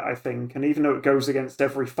little bit, I think. And even though it goes against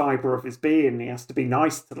every fibre of his being, he has to be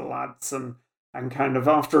nice to the lads and kind of,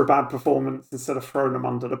 after a bad performance, instead of throwing them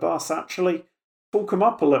under the bus, actually talk them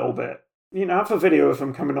up a little bit. You know, have a video of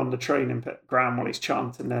him coming on the training ground while he's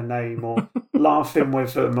chanting their name, or laughing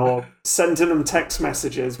with them, or sending them text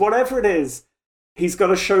messages. Whatever it is, he's got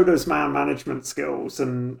to show those man management skills,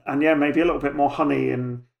 and yeah, maybe a little bit more honey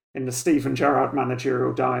in the Steven Gerrard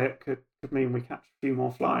managerial diet could mean we catch a few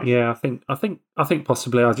more flies. Yeah, I think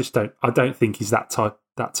possibly. I don't think he's that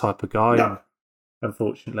type of guy. No.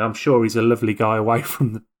 Unfortunately, I'm sure he's a lovely guy away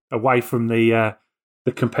from the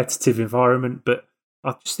competitive environment, but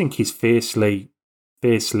I just think he's fiercely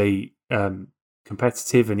competitive,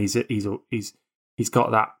 and he's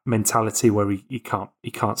got that mentality where he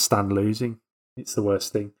can't stand losing. It's the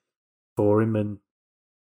worst thing for him,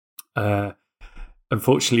 and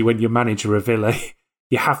unfortunately, when you're manager of Villa,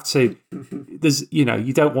 you have to.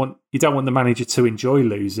 You don't want the manager to enjoy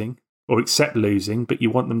losing or accept losing, but you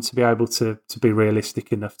want them to be able to be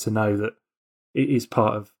realistic enough to know that it is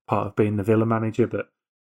part of being the Villa manager. But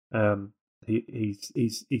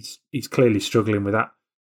he's clearly struggling with that.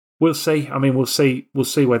 We'll see. I mean, we'll see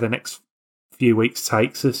where the next few weeks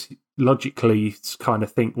takes us. Logically, you kind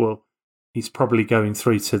of think, well, he's probably going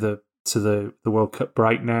through to the World Cup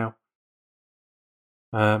break now.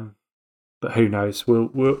 But who knows? We'll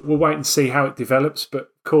wait and see how it develops. But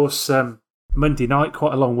of course, Monday night,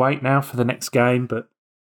 quite a long wait now for the next game. But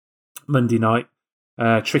Monday night,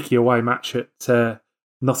 tricky away match at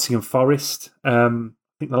Nottingham Forest. I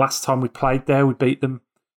think the last time we played there, we beat them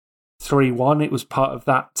 3-1. It was part of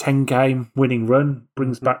that 10-game winning run.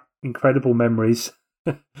 Brings back incredible memories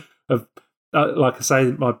of, like I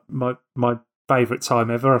say, my favourite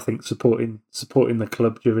time ever. I think supporting the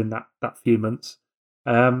club during that few months.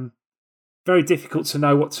 Very difficult to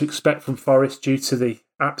know what to expect from Forest due to the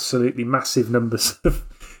absolutely massive numbers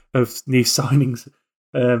of new signings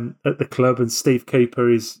at the club, and Steve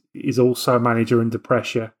Cooper is also a manager under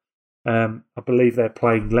pressure. I believe they're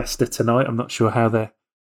playing Leicester tonight. I'm not sure how they're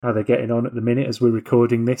getting on at the minute as we're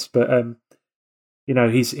recording this, but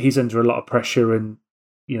he's under a lot of pressure and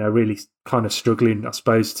really kind of struggling, I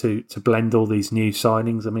suppose, to blend all these new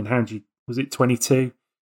signings. I mean, was it 22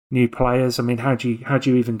 new players? I mean, how do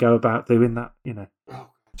you even go about doing that? Oh God,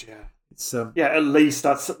 yeah. It's at least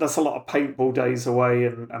that's a lot of paintball days away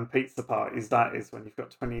and pizza parties. That is when you've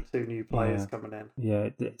got 22 new players coming in. Yeah,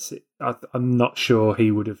 I'm not sure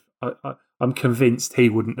he would have. I'm convinced he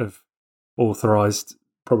wouldn't have authorised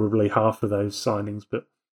probably half of those signings. But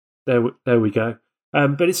there we go.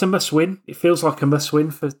 But it's a must-win. It feels like a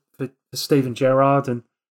must-win for Steven Gerrard, and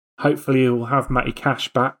hopefully he'll have Matty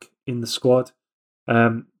Cash back in the squad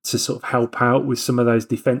to sort of help out with some of those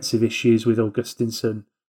defensive issues with Augustinson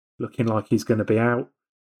looking like he's going to be out.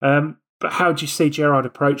 But how do you see Gerrard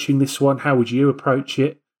approaching this one? How would you approach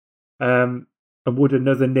it? And would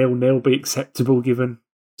another 0-0 be acceptable given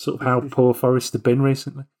sort of how poor Forest have been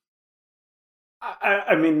recently?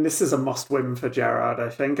 I mean, this is a must-win for Gerrard, I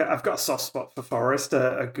think. I've got a soft spot for Forest.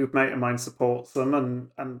 A good mate of mine supports them,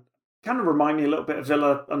 and kind of remind me a little bit of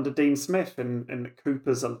Villa under Dean Smith, in that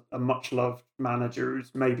Cooper's a much-loved manager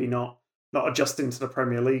who's maybe not adjusting to the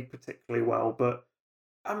Premier League particularly well. But,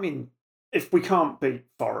 I mean, if we can't beat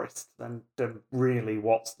Forest, then really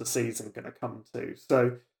what's the season going to come to?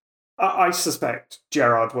 So I suspect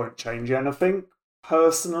Gerrard won't change anything.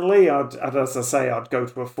 Personally, I'd go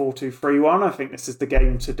to a 4-2-3-1. I think this is the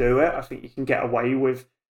game to do it. I think you can get away with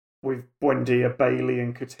Buendia, Bailey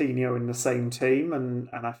and Coutinho in the same team, and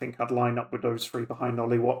I think I'd line up with those three behind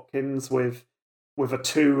Ollie Watkins with a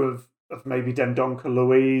 2 of maybe Dendoncker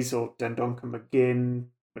Luiz or Dendoncker McGinn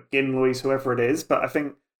Luiz, whoever it is. But I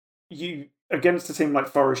think you, against a team like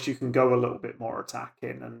Forest, you can go a little bit more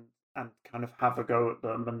attacking and kind of have a go at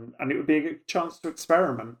them, and it would be a good chance to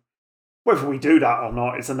experiment. Whether we do that or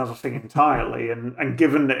not is another thing entirely, and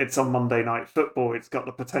given that it's on Monday Night Football, it's got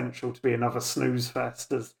the potential to be another snooze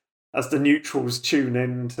fest as the neutrals tune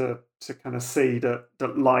in to kind of see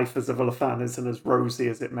that life as a Villa fan isn't as rosy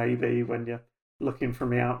as it may be when you're looking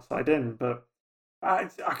from the outside in. But I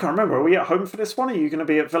can't remember. Are we at home for this one? Are you going to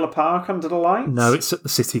be at Villa Park under the lights? No, it's at the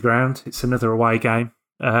City Ground. It's another away game.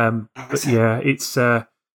 But yeah, it's a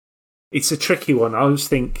tricky one. I always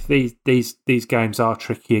think these games are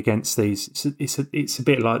tricky against these. It's a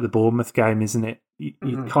bit like the Bournemouth game, isn't it?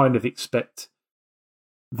 You kind of expect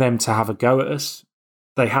them to have a go at us.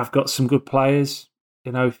 They have got some good players.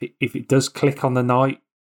 If it does click on the night,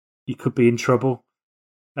 you could be in trouble.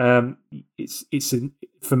 For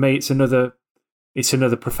me, it's another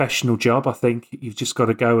professional job. I think you've just got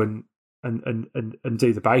to go and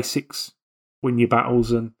do the basics. win your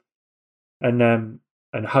battles, and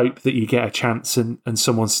hope that you get a chance and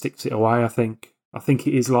someone sticks it away. I think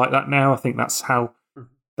it is like that now. I think that's how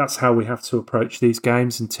we have to approach these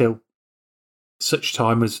games until such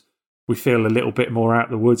time as we feel a little bit more out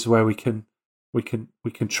of the woods, where we can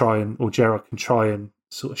try and, or Gerrard can try and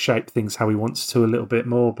sort of shape things how he wants to a little bit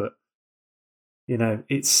more. But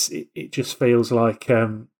it just feels like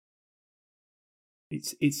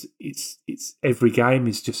it's every game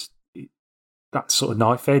is just that sort of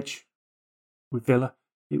knife edge with Villa.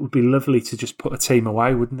 It would be lovely to just put a team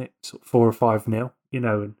away, wouldn't it? Sort of 4 or 5-0,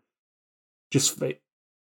 and just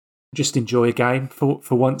enjoy a game for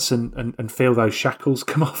once and feel those shackles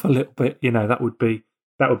come off a little bit. That would be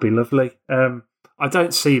lovely. I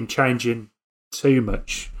don't see him changing too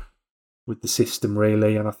much with the system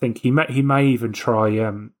really, and I think he may even try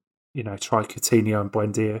Coutinho and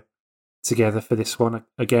Buendia together for this one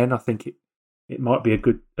again. I think it might be a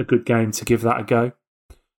good game to give that a go.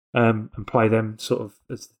 And play them sort of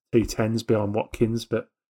as the 2 10s behind Watkins. But,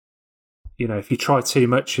 if you try too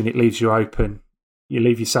much and it leaves you open, you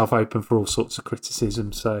leave yourself open for all sorts of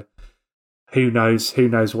criticism. So who knows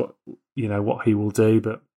what he will do.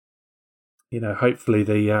 But, hopefully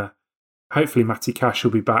Matty Cash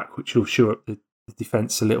will be back, which will shore up the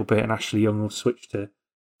defence a little bit, and Ashley Young will switch to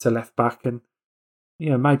left back. And,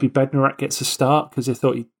 maybe Bednarek gets a start, because I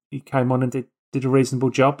thought he came on and did a reasonable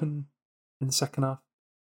job in the second half.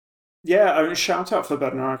 Yeah, shout out for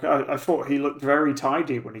Bednarek. I thought he looked very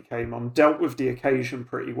tidy when he came on, dealt with the occasion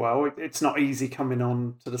pretty well. It's not easy coming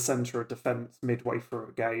on to the centre of defence midway through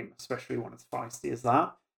a game, especially when it's feisty as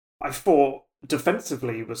that. I thought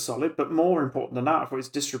defensively he was solid, but more important than that, I thought his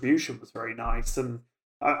distribution was very nice. And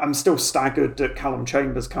I'm still staggered that Callum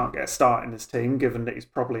Chambers can't get a start in his team, given that he's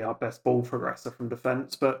probably our best ball progressor from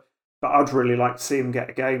defence. But I'd really like to see him get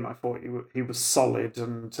a game. I thought he was solid,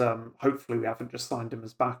 and hopefully we haven't just signed him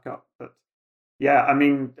as backup. But yeah, I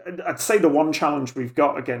mean, I'd say the one challenge we've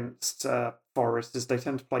got against Forest is they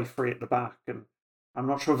tend to play 3 at the back, and I'm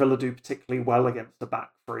not sure Villa do particularly well against the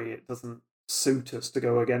back 3. It doesn't suit us to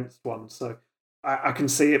go against one, so I can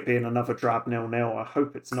see it being another drab 0-0. I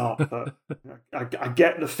hope it's not, but I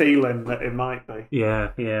get the feeling that it might be.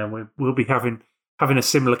 Yeah, we'll be having a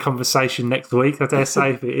similar conversation next week, I dare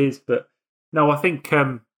say, if it is. But no, I think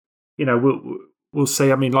we'll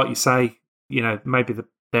see. I mean, like you say, maybe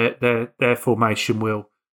their formation will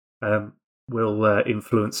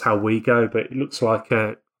influence how we go. But it looks like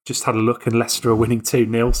just had a look, and Leicester are winning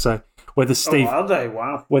 2-0. So whether Steve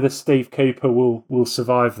whether Steve Cooper will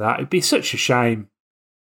survive that, it'd be such a shame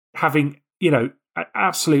having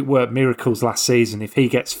absolute work miracles last season if he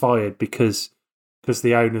gets fired because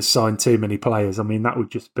the owners signed too many players. I mean, that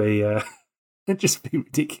would just be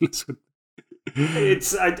ridiculous.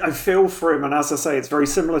 I feel for him, and as I say, it's very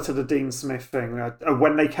similar to the Dean Smith thing.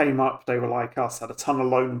 When they came up, they were like us, had a ton of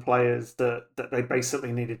loan players that they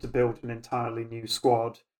basically needed to build an entirely new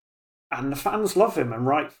squad. And the fans love him, and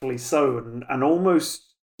rightfully so, and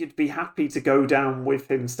almost you'd be happy to go down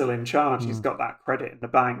with him still in charge. He's got that credit in the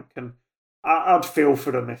bank, and I'd feel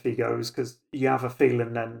for them if he goes, because you have a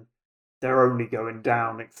feeling then they're only going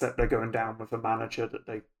down, except they're going down with a manager that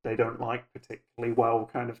they don't like particularly well,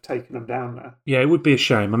 kind of taking them down there. Yeah, it would be a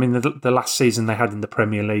shame. I mean, the last season they had in the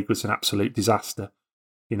Premier League was an absolute disaster.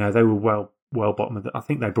 They were well bottom of I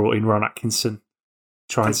think they brought in Ron Atkinson to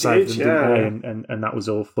try and save them, didn't they? And that was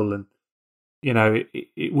awful. And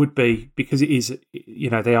it would be, because it is,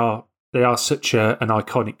 they are such an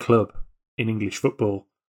iconic club in English football.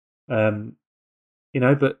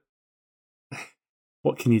 But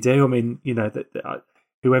what can you do? I mean,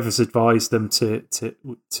 whoever's advised them to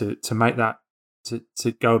make that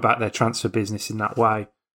to go about their transfer business in that way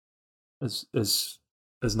has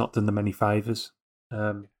not done them any favours,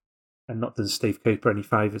 and not done Steve Cooper any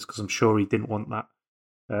favours, because I'm sure he didn't want that.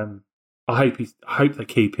 I hope they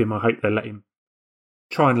keep him. I hope they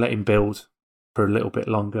try and let him build for a little bit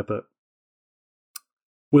longer, but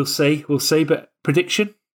we'll see. But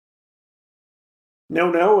prediction?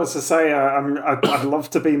 0-0, as I say, I'd love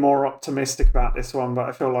to be more optimistic about this one, but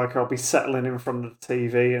I feel like I'll be settling in front of the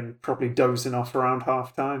TV and probably dozing off around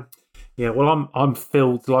half time. Yeah, well, I'm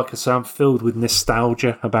filled, like I say, I'm filled with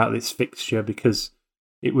nostalgia about this fixture, because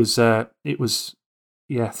it was 3-1,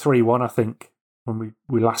 I think, when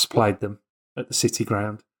we last played them at the City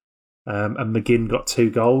Ground, and McGinn got 2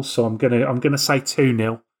 goals, so I'm gonna say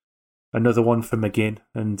 2-0, another one for McGinn,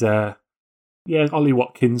 and Ollie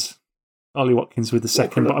Watkins with the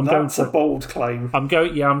second. But that's a bold claim. I'm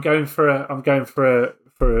going for a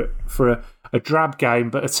drab game,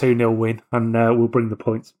 but a 2-0 win, and we'll bring the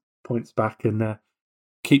points back and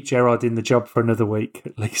keep Gerrard in the job for another week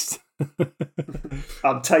at least.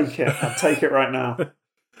 I'd take it. I'd take it right now.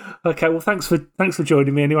 Okay, well, thanks for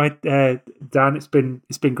joining me anyway, Dan. It's been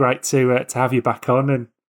great to have you back on, and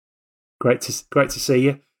great to see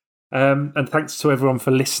you. And thanks to everyone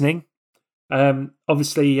for listening.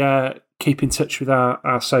 Obviously, keep in touch with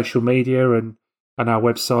our social media and our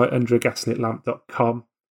website underagaslitlamp.com.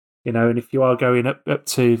 And if you are going up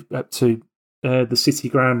to the City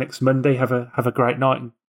Ground next Monday, have a great night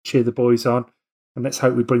and cheer the boys on, and let's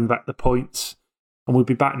hope we bring back the points. And we'll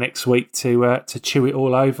be back next week to chew it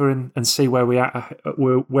all over and see where we're at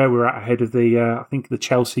ahead of the I think the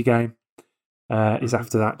Chelsea game is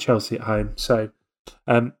after that, Chelsea at home. So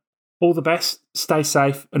all the best, stay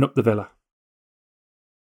safe, and up the Villa.